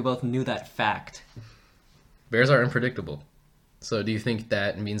insane that we both knew that fact. Bears are unpredictable. So do you think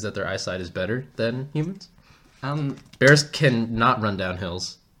that means that their eyesight is better than humans? Bears can not run down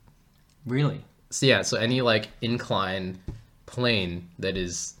hills. Really? So yeah, so any like inclined plane that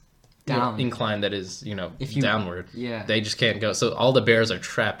is incline that is downward, they just can't go. So all the bears are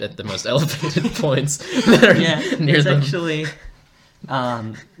trapped at the most elevated points that are near them. Actually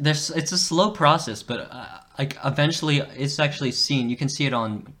it's a slow process, but like eventually it's actually seen. You can see it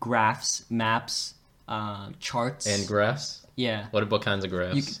on graphs, maps, charts, and graphs. Yeah. What kinds of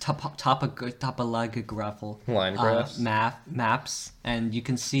graphs? You can topographical line graphs, maps, and you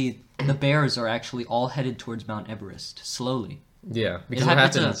can see the bears are actually all headed towards Mount Everest slowly. Yeah, because what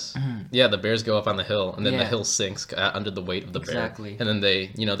happens? The bears go up on the hill, and then the hill sinks under the weight of the bear, and then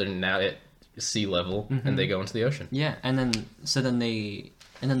they, they're now at sea level, and they go into the ocean. Yeah, and then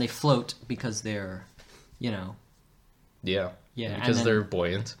they float because they're, Yeah, because they're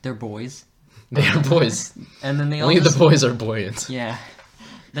buoyant. They're boys. They are boys. And then only the boys are buoyant. Yeah,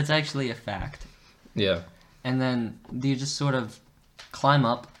 that's actually a fact. Yeah. And then you just sort of climb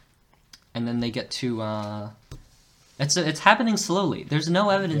up, and then they get to. It's happening slowly. There's no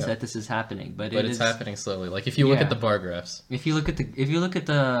evidence that this is happening, but it's happening slowly. Like if you look at the bar graphs. If you look at the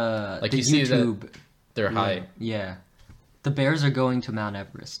like the you YouTube, see that they're high. Yeah, the bears are going to Mount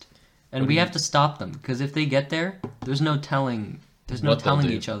Everest, and we have to stop them because if they get there, there's no telling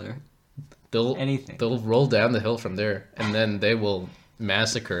each other. They'll roll down the hill from there, and then they will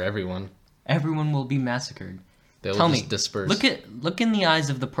massacre everyone. Everyone will be massacred. They'll just disperse. Look in the eyes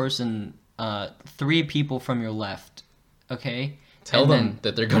of the person. 3 people from your left. Okay. Tell them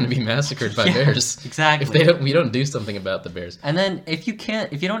that they're going to be massacred by bears. Exactly. If we don't do something about the bears. And then if you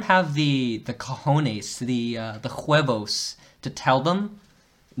don't have the cojones, the huevos to tell them,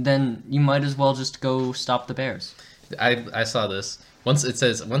 then you might as well just go stop the bears. I saw this. Once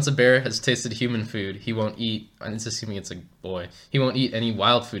a bear has tasted human food, he won't eat. I'm assuming it's a boy. He won't eat any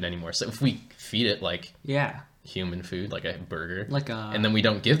wild food anymore. So if we feed it human food, like a burger, and then we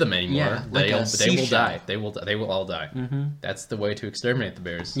don't give them anymore, they will die. They will all die. Mm-hmm. That's the way to exterminate the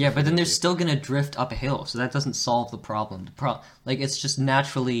bears. Yeah, but then they're still gonna drift up a hill, so that doesn't solve the problem. It's just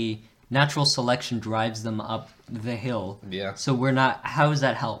natural selection drives them up the hill. Yeah. So we're not. How does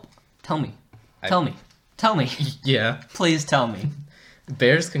that help? Tell me. Tell me. Yeah. Please tell me.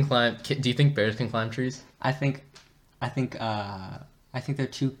 Bears can climb. Do you think bears can climb trees? I think they're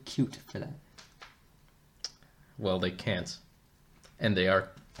too cute for that. Well, they can't, and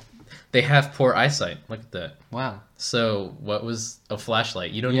they have poor eyesight. Look at that. Wow. So what was a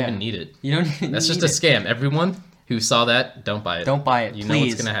flashlight? You don't even need it. You don't even That's just a scam. Everyone who saw that, don't buy it. Don't buy it. You know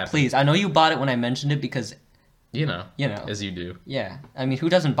what's gonna happen. Please. I know you bought it when I mentioned it because as you do. Yeah. I mean, who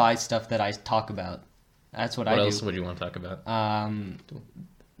doesn't buy stuff that I talk about? That's what I do. What else would you want to talk about?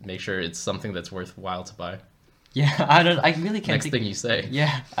 Make sure it's something that's worthwhile to buy. Yeah, I really can't. Next thing you say.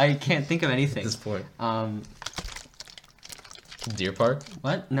 Yeah, I can't think of anything At this point. Deer Park?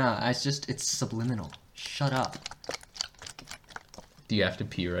 What? No, it's subliminal. Shut up. Do you have to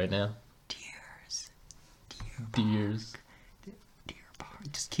pee right now? Deers. Deer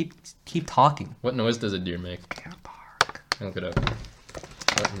park. Just keep talking. What noise does a deer make? Deer park. Look it up.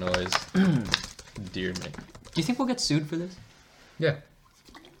 What noise deer make? Do you think we'll get sued for this? Yeah.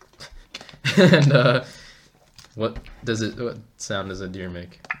 And what sound does a deer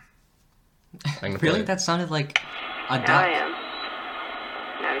make? Really? That sounded like a duck. I am.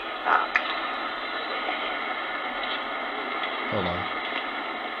 Now stop. Hold on.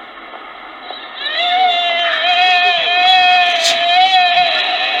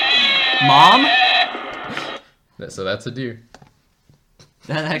 Mom? So that's a deer.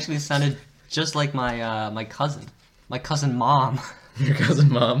 That actually sounded just like my cousin. My cousin Mom. Your cousin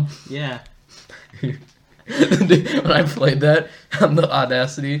Mom? Yeah. When I played that on the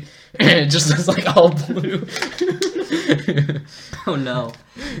Audacity, it just was like all blue. Oh no.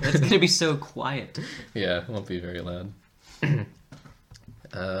 That's gonna be so quiet. Yeah, it won't be very loud.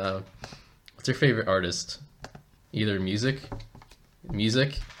 What's your favorite artist? Either music,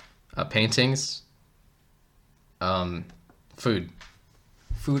 paintings, food.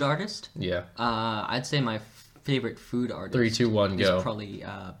 Food artist? Yeah. I'd say my favorite food artist 3, 2, 1, go. is probably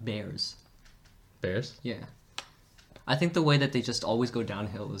bears. Bears? Yeah. I think the way that they just always go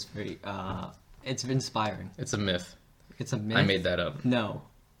downhill is very it's inspiring. It's a myth. It's a myth. I made that up. No.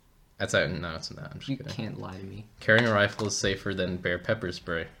 No, it's not. I'm just You kidding. can't lie to me. Carrying a rifle is safer than bear pepper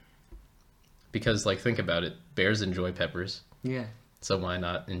spray. Because, like, think about it. Bears enjoy peppers. Yeah. So why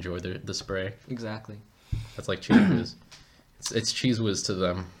not enjoy the spray? Exactly. That's like Cheese Whiz. It's Cheese Whiz to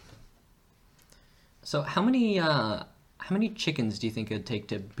them. So how many chickens do you think it'd take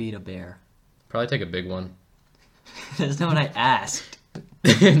to beat a bear? Probably take a big one. That's not what I asked.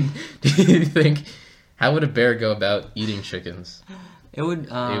 Do you think... How would a bear go about eating chickens? It would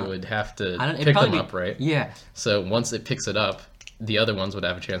have to it'd pick probably them be- up, right? Yeah. So once it picks it up, the other ones would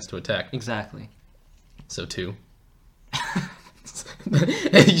have a chance to attack. Exactly. So 2.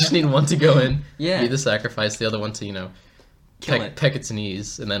 You just need one to go in, Yeah. be the sacrifice, the other one to, Kill it. peck its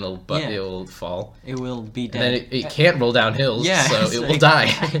knees, and then it'll fall. It will be And dead. then it can't roll down hills, Yeah, so it's it will like-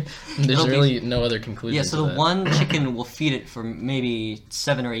 die. There's It'll be- really no other conclusion Yeah, to so the that. one chicken will feed it for maybe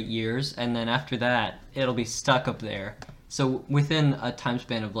 7 or 8 years, and then after that, it'll be stuck up there. So within a time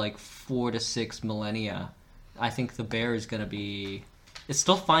span of like 4 to 6 millennia, I think the bear is gonna be... It's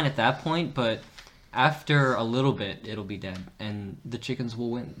still fine at that point, but after a little bit, it'll be dead, and the chickens will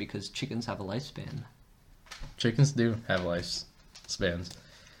win because chickens have a lifespan. Chickens do have lifespans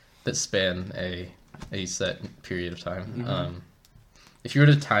that span a set period of time. Mm-hmm. If you were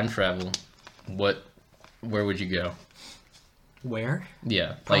to time travel, where would you go? Where?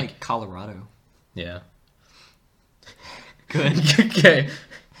 Yeah, Probably like Colorado. yeah. Good. Okay.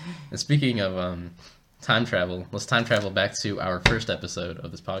 And speaking of time travel, let's time travel back to our first episode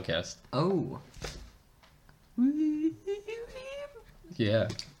of this podcast. Oh. Yeah.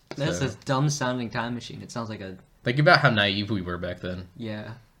 That's So, a dumb sounding time machine. It sounds like a... think about how naive we were back then.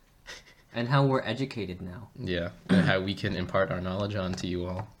 Yeah. And how we're educated now. Yeah. And how we can impart our knowledge onto you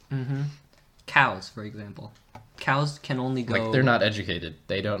all. Mm-hmm. Cows, for example. Cows can only go... Like, they're not educated.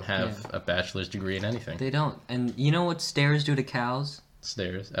 They don't have Yeah. a bachelor's degree in anything. They don't. And you know what stairs do to cows?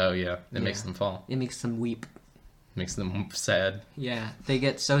 Stairs. Oh, yeah. It makes Yeah. them fall. It makes them weep. Makes them sad. Yeah, they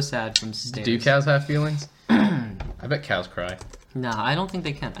get so sad from stairs. Do cows have feelings? I bet cows cry. No, I don't think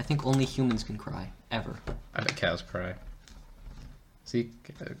they can. I think only humans can cry. Ever. I bet cows cry. See,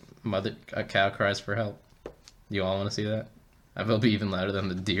 a cow cries for help. You all want to see that? I bet it'll be even louder than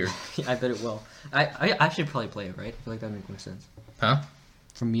the deer. I bet it will. I should probably play it, right? I feel like that would make more sense. Huh?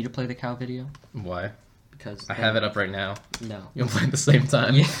 For me to play the cow video? Why? Because... I have it up right now. No. You'll play at the same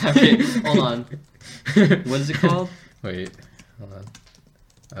time. Yeah, okay. Hold on. What is it called? Wait, hold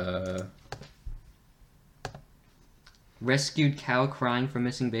on. Rescued cow crying for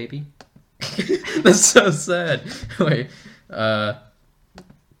missing baby? That's so sad. Wait,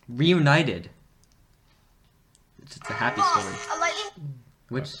 Reunited. It's a happy story.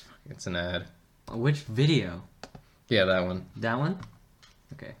 Which it's an ad. video? Yeah, that one. That one?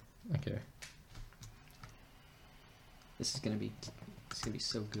 Okay. Okay. This is gonna be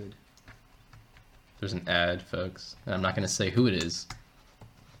so good. There's an ad, folks. And I'm not going to say who it is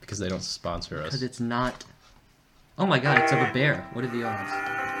because they don't sponsor Because us. it's not... Oh my god, it's of a bear. What are the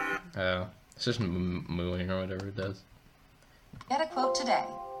odds? It's just mooing or whatever it does. Get a quote today.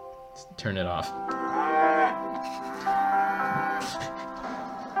 Turn it off.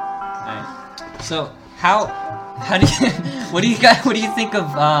 Alright. So, how How do you? What do you got? What do you think of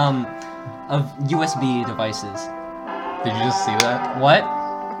USB devices? Did you just see that? What?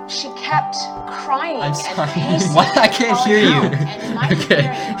 She kept crying. I'm and sorry. pacing What? I can't and hear you. going out. And in my Okay,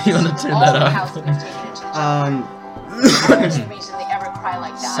 experience, you wanna turn all that the off? houses have taken it to the There's a reason they ever cry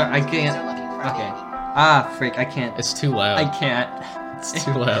like that. So I is because can't. they're looking for a Okay. baby. Ah, freak! I can't. It's too loud. I can't. It's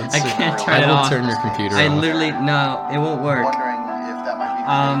too loud. I can't turn I it will off. turn your computer I off. literally no. It won't work. Wondering if that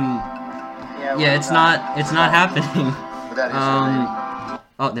might be Yeah, it's not. It's not happening. But that is her baby.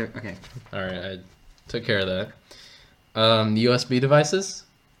 Oh, there. Okay. All right, I took care of that. USB devices,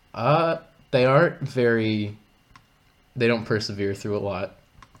 they aren't very. They don't persevere through a lot.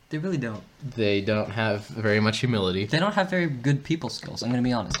 They really don't. They don't have very much humility. They don't have very good people skills. I'm gonna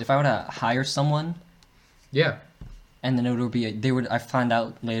be honest. If I were to hire someone, Yeah. and then it would be I find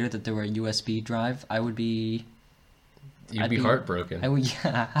out later that they were a USB drive, I would be. You'd I'd be heartbroken.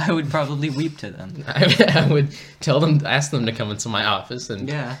 I would probably weep to them. I would ask them to come into my office and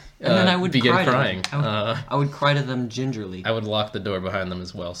Yeah, and then I would begin cry crying. To them. I would cry to them gingerly. I would lock the door behind them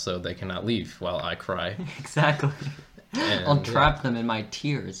as well, so they cannot leave while I cry. Exactly. And, I'll trap them in my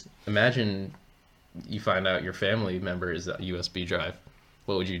tears. Imagine you find out your family member is a USB drive.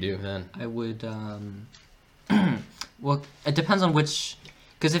 What would you do then? I would. Well, it depends on which.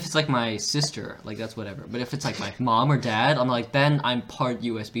 Because if it's like my sister, like that's whatever. But if it's like my mom or dad, I'm like, then I'm part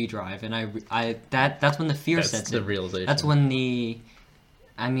USB drive, and that's when the fear That's sets the in. realization. That's when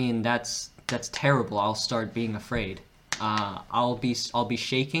that's terrible. I'll start being afraid. I'll be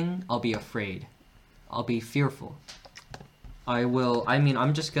shaking. I'll be afraid. I'll be fearful.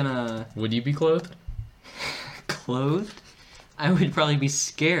 I'm just gonna. Would you be clothed? Clothed? I would probably be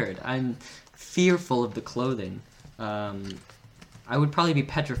scared. I'm fearful of the clothing. I would probably be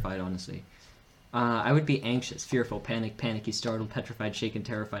petrified, honestly. I would be anxious, fearful, panicky, startled, petrified, shaken,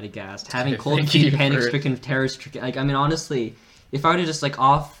 terrified, aghast, having cold Thank feet, you panic-stricken, terror-stricken. Like, I mean, honestly, if I were to just, like,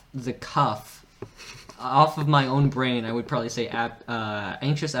 off the cuff, off of my own brain, I would probably say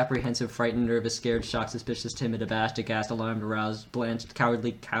anxious, apprehensive, frightened, nervous, scared, shocked, suspicious, timid, abashed, aghast, alarmed, aroused, blanched,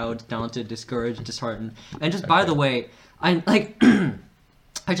 cowardly, cowed, daunted, discouraged, disheartened. And just, by the way, I, like...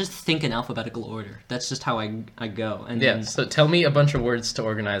 I just think in alphabetical order. That's just how I go. And Yeah, then, so tell me a bunch of words to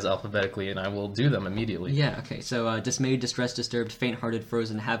organize alphabetically, and I will do them immediately. yeah, okay. So dismayed, distressed, disturbed, faint-hearted,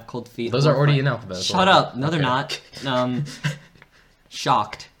 frozen, have cold feet. Those are already in horrified. alphabetical. Shut up. No, they're Okay. not.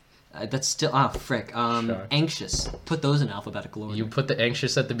 Shocked. That's still frick. Shocked. Anxious. Put those in alphabetical order. You put the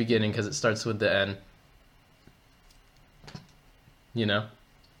anxious at the beginning because it starts with the N. You know?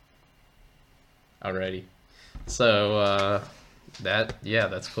 Alrighty. So,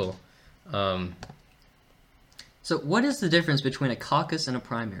 that's cool. So what is the difference between a caucus and a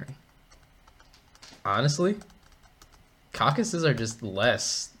primary? Honestly, caucuses are just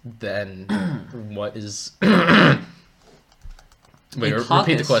less than what is... Wait,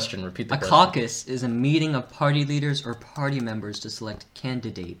 repeat the question. A caucus is a meeting of party leaders or party members to select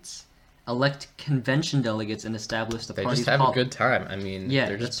candidates, elect convention delegates, and establish the They party's just have a good time. I mean, Yeah,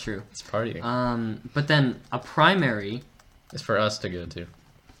 they're that's just, true. It's partying. But then a primary... It's for us to go to.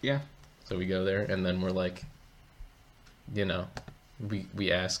 Yeah. So we go there, and then we're like, you know,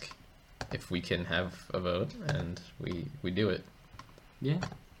 we ask if we can have a vote, and we do it. Yeah.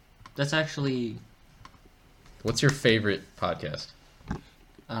 That's actually... What's your favorite podcast?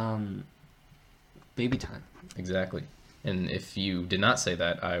 Baby Time. Exactly. And if you did not say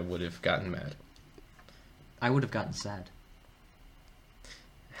that, I would have gotten mad. I would have gotten sad.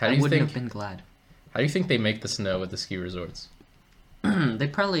 How do I you wouldn't think? have been glad. How do you think they make the snow at the ski resorts? They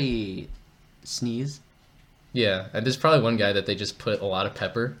probably sneeze. Yeah, and there's probably one guy that they just put a lot of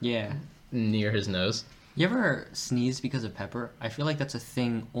pepper Yeah. near his nose. You ever sneeze because of pepper? I feel like that's a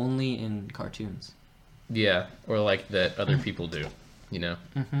thing only in cartoons. Yeah, or like that other people do, you know,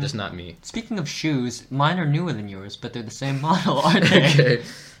 just not me. Speaking of shoes, mine are newer than yours, but they're the same model, aren't they? Okay.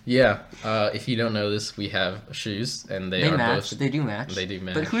 Yeah. If you don't know this, we have shoes, and they are match. both. They do match. They do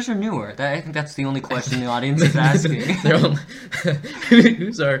match. But whose are newer? I think that's the only question the audience is asking. They're all-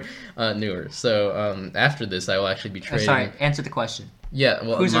 whose are newer? So after this, I will actually be trading. Sorry, answer the question. Yeah,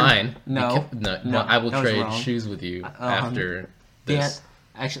 well, Whose are- mine. No. No, I will that was trade wrong. shoes with you after The this.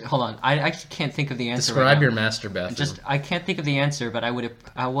 actually, hold on. I actually can't think of the answer. Describe right your now. master bathroom. I can't think of the answer, but I would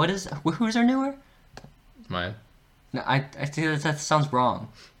have. Whose are newer? Mine. No, I think that sounds wrong.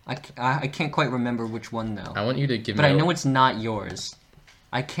 I can't quite remember which one though. I want you to give But me. I know it's not yours.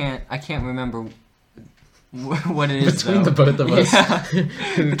 I can't remember what it is Between though. the both of us. Yeah.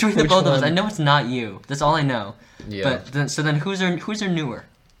 Between the Which both of us, I one? know it's not you. That's all I know. Yeah. But then whose are newer?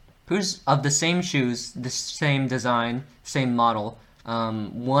 Who's of the same shoes, the same design, same model?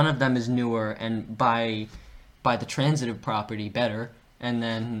 One of them is newer, and by by the transitive property better, and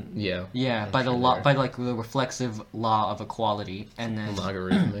then by the law, by like the reflexive law of equality, and then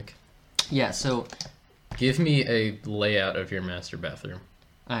logarithmic. Yeah. So, give me a layout of your master bathroom.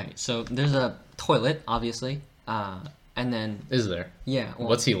 All right. So there's a toilet, obviously, and then is there? Yeah. Well,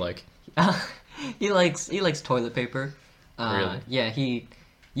 what's he like? He likes toilet paper. Really? Yeah.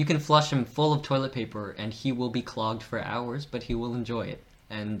 You can flush him full of toilet paper, and he will be clogged for hours, but he will enjoy it.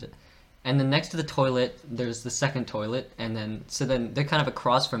 And then next to the toilet, there's the second toilet, and then they're kind of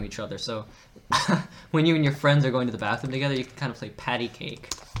across from each other. So when you and your friends are going to the bathroom together, you can kind of play patty cake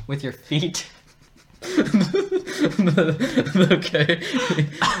with your feet. Okay.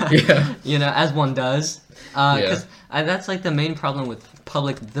 Yeah. You know, as one does. Because that's like the main problem with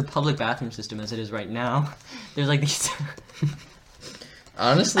the public bathroom system as it is right now. There's like these.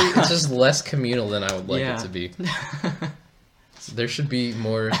 Honestly, it's just less communal than I would like it to be. There should be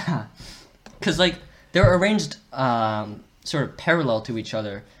more. Because like they're arranged sort of parallel to each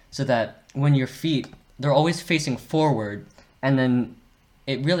other, so that when your feet, they're always facing forward, and then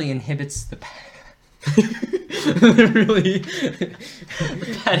it really inhibits the really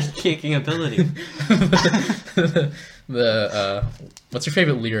patty caking ability. The what's your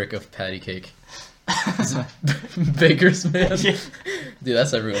favorite lyric of Patty Cake? Is it Baker's Man? Yeah. Dude,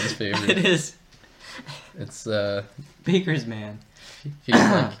 that's everyone's favorite. It is. It's Baker's Man.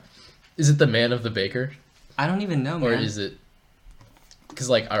 Is it the man of the baker? I don't even know, man. Or is it? Because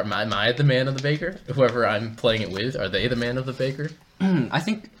like, am I the man of the baker? Whoever I'm playing it with, are they the man of the baker? I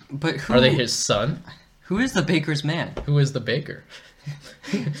think, but who? Are they his son? Who is the baker's man? Who is the baker?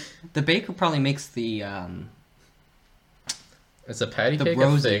 The baker probably makes the. It's a patty the cake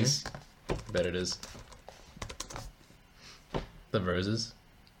roses. Thing. I bet it is. The roses.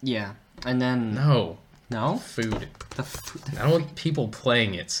 Yeah, and then no The food. I don't want people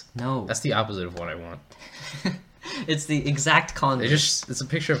playing it. No, that's the opposite of what I want. It's the exact content. It's a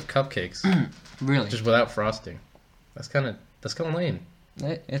picture of cupcakes. Really? Just without frosting. That's kind of lame.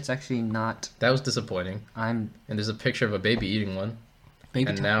 It's actually not. That was disappointing. And there's a picture of a baby eating one. Baby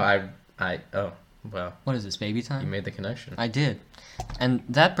and time. now oh wow. What is this, baby time? You made the connection. I did. And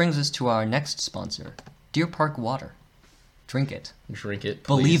that brings us to our next sponsor, Deer Park Water. Drink it. Drink it.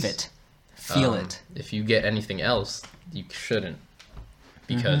 Believe it. Feel it. If you get anything else, you shouldn't,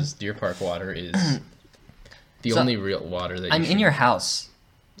 because Deer Park water is the only real water that. I'm in your house.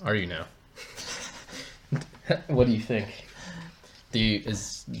 Are you now? What do you think?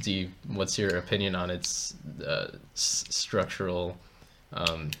 What's your opinion on its structural?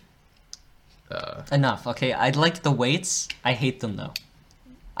 Enough. Okay, I liked the weights. I hate them though.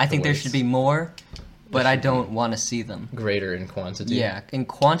 I think there should be more, but I don't want to see them. Greater in quantity. Yeah, in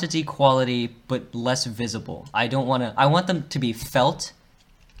quantity, quality, but less visible. I don't want to. I want them to be felt.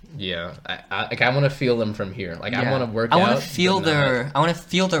 Yeah, I want to feel them from here. Like I want to work. I want to feel their. I want to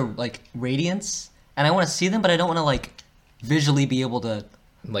feel their like radiance, and I want to see them, but I don't want to like visually be able to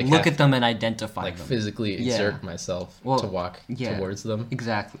like look at them and identify them. Like physically exert myself to walk towards them.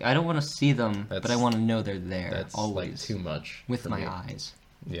 Exactly. I don't want to see them, but I want to know they're there. That's always like too much with my eyes.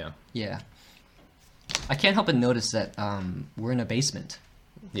 Yeah. Yeah. I can't help but notice that we're in a basement.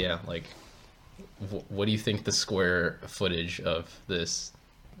 Yeah, like, what do you think the square footage of this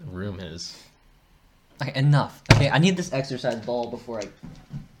room is? Okay, enough. Okay, I need this exercise ball before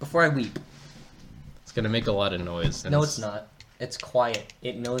I weep. It's gonna make a lot of noise. No, it's not. It's quiet.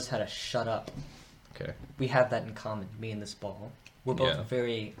 It knows how to shut up. Okay. We have that in common, me and this ball. We're both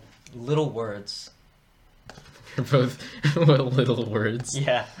very little words. We're both little words.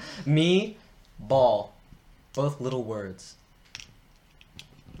 Yeah. Me, ball. Both little words.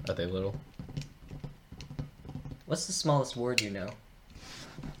 Are they little? What's the smallest word you know?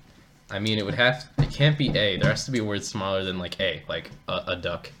 I mean, it can't be A. There has to be a word smaller than like A, like a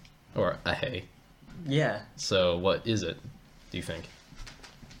duck or a hay. Yeah. So what is it, do you think?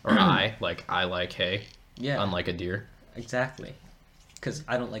 Or I like hay. Yeah. Unlike a deer. Exactly. Because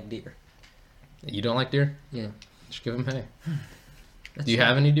I don't like deer. You don't like deer? Yeah. Just give them hay. Do you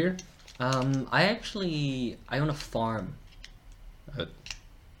have any deer? I own a farm.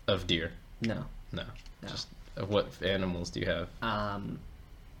 Of deer? No. Just what animals do you have?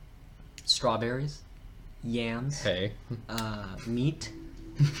 Strawberries, yams, hay, meat.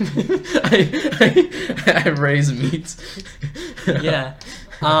 I raise meat. Yeah.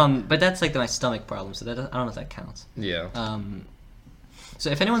 But that's like my stomach problem, so I don't know if that counts. Yeah. So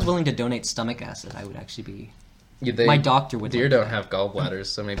if anyone's willing to donate stomach acid, I would actually be. My doctor would. Deer don't have gallbladders,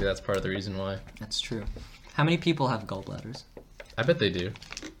 so maybe that's part of the reason why. That's true. How many people have gallbladders? I bet they do.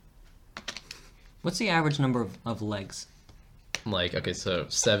 What's the average number of legs? Like, okay, so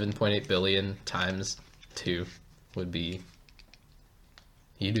 7.8 billion times 2 would be.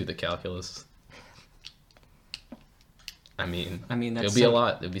 You do the calculus. I mean that's it'll be a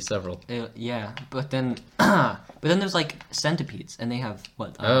lot. It'll be several. Yeah, but then there's like centipedes, and they have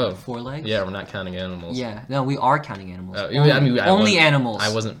what? 4 legs. Yeah, we're not counting animals. Yeah, no, we are counting animals. Only animals.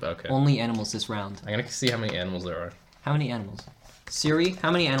 I wasn't okay. Only animals this round. I'm gonna see how many animals there are. How many animals? Siri,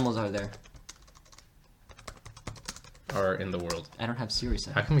 how many animals are there? Are in the world. I don't have Siri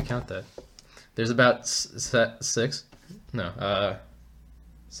set. How can we count that? There's about 6. No,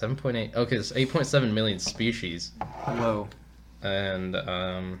 7.8. Okay, there's 8.7 million species. Whoa. And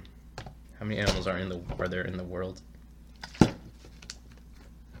how many animals are there in the world?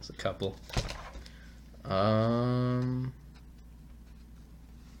 There's a couple. I'm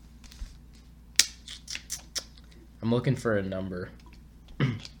looking for a number.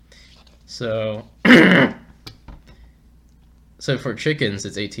 So for chickens,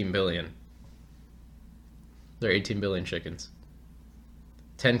 it's 18 billion. There are 18 billion chickens.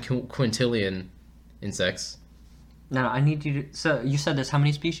 10 quintillion insects. No, I need you to... So, you said there's how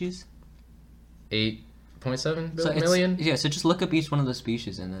many species? 8.7 million? Yeah, so just look up each one of those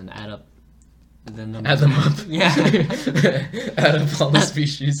species and then add up the number. Add them up? Yeah. Add up all the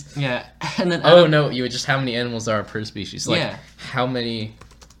species. Yeah, and then... Oh, no, you just how many animals are per species. Like, yeah. How many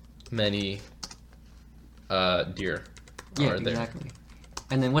deer are there? Exactly.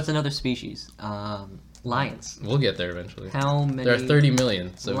 And then what's another species? Lions. We'll get there eventually. How many? There are 30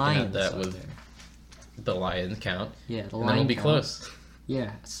 million, so we can add that with there. The lion count. Yeah, the and lion then we'll be count. close.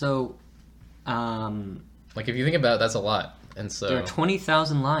 Yeah, so, Like, if you think about it, that's a lot. And so... there are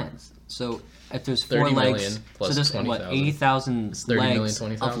 20,000 lions. So, if there's 4 30 legs... million plus so there's, 20,000. 80,000 30 million, legs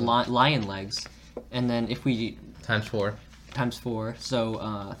 20,000. of lion legs. And then if we... Times 4. Times 4,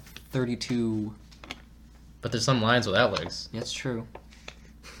 so, 32... But there's some lions without legs. That's true.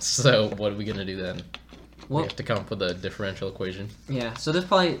 So, what are we going to do then? Well, we have to come up with a differential equation. Yeah, so there's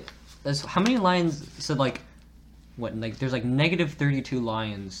how many lions, so like, what, like, there's like negative 32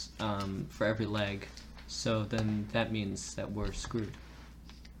 lions for every leg, so then that means that we're screwed.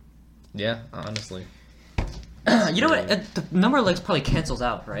 Yeah, honestly. You know what, the number of legs probably cancels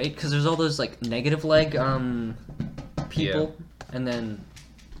out, right? Because there's all those, like, negative leg people, and then,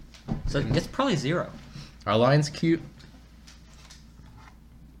 so it's probably 0. Are lions cute?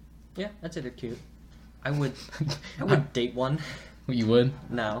 Yeah, I'd say they're cute. I would date one. You would?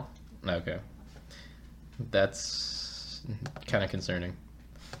 No. Okay. That's kind of concerning.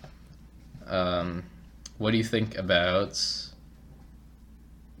 What do you think about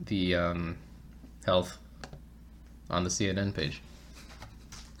the health on the CNN page?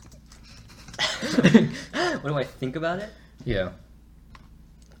 What do I think about it? Yeah.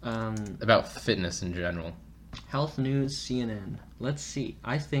 About fitness in general. Health news, CNN. Let's see.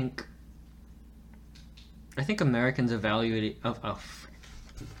 I think Americans evaluate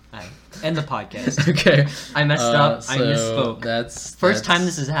end the podcast. Okay. I messed up. So I misspoke. That's first time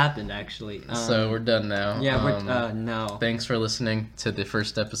this has happened, actually. So we're done now. Yeah, we're no. Thanks for listening to the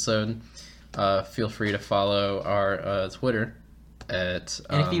first episode. Feel free to follow our Twitter at.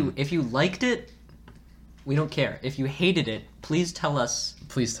 And if you liked it, we don't care. If you hated it, please tell us.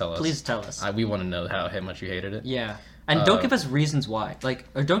 Please tell us. Please tell us. We want to know how much you hated it. Yeah. And don't give us reasons why. Like,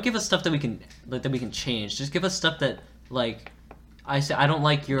 or don't give us stuff that we can change. Just give us stuff that, like, I don't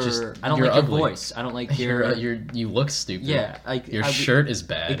like your voice. I don't like your you look stupid. Yeah, your shirt is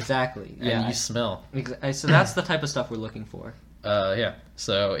bad. Exactly. And yeah, you smell. So that's the type of stuff we're looking for. Yeah.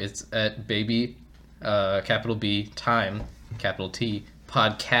 So it's at baby, capital B, time, capital T,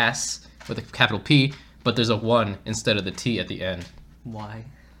 podcasts with a capital P, but there's a 1 instead of the T at the end. Why?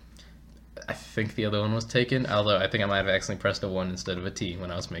 I think the other one was taken, although I think I might have accidentally pressed a 1 instead of a T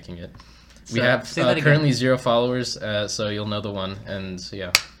when I was making it. We have currently 0 followers, so you'll know the one, and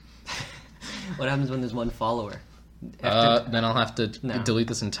yeah. What happens when there's 1 follower? Then I'll have to delete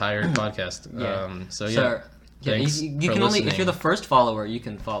this entire podcast. Yeah. So yeah. Thanks you for can only listening. if you're the first follower, you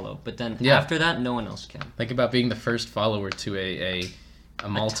can follow, but then after that, no one else can. Think about being the first follower to a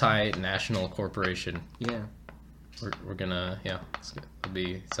multinational corporation. Yeah. We're gonna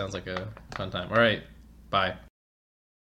sounds like a fun time. All right, bye.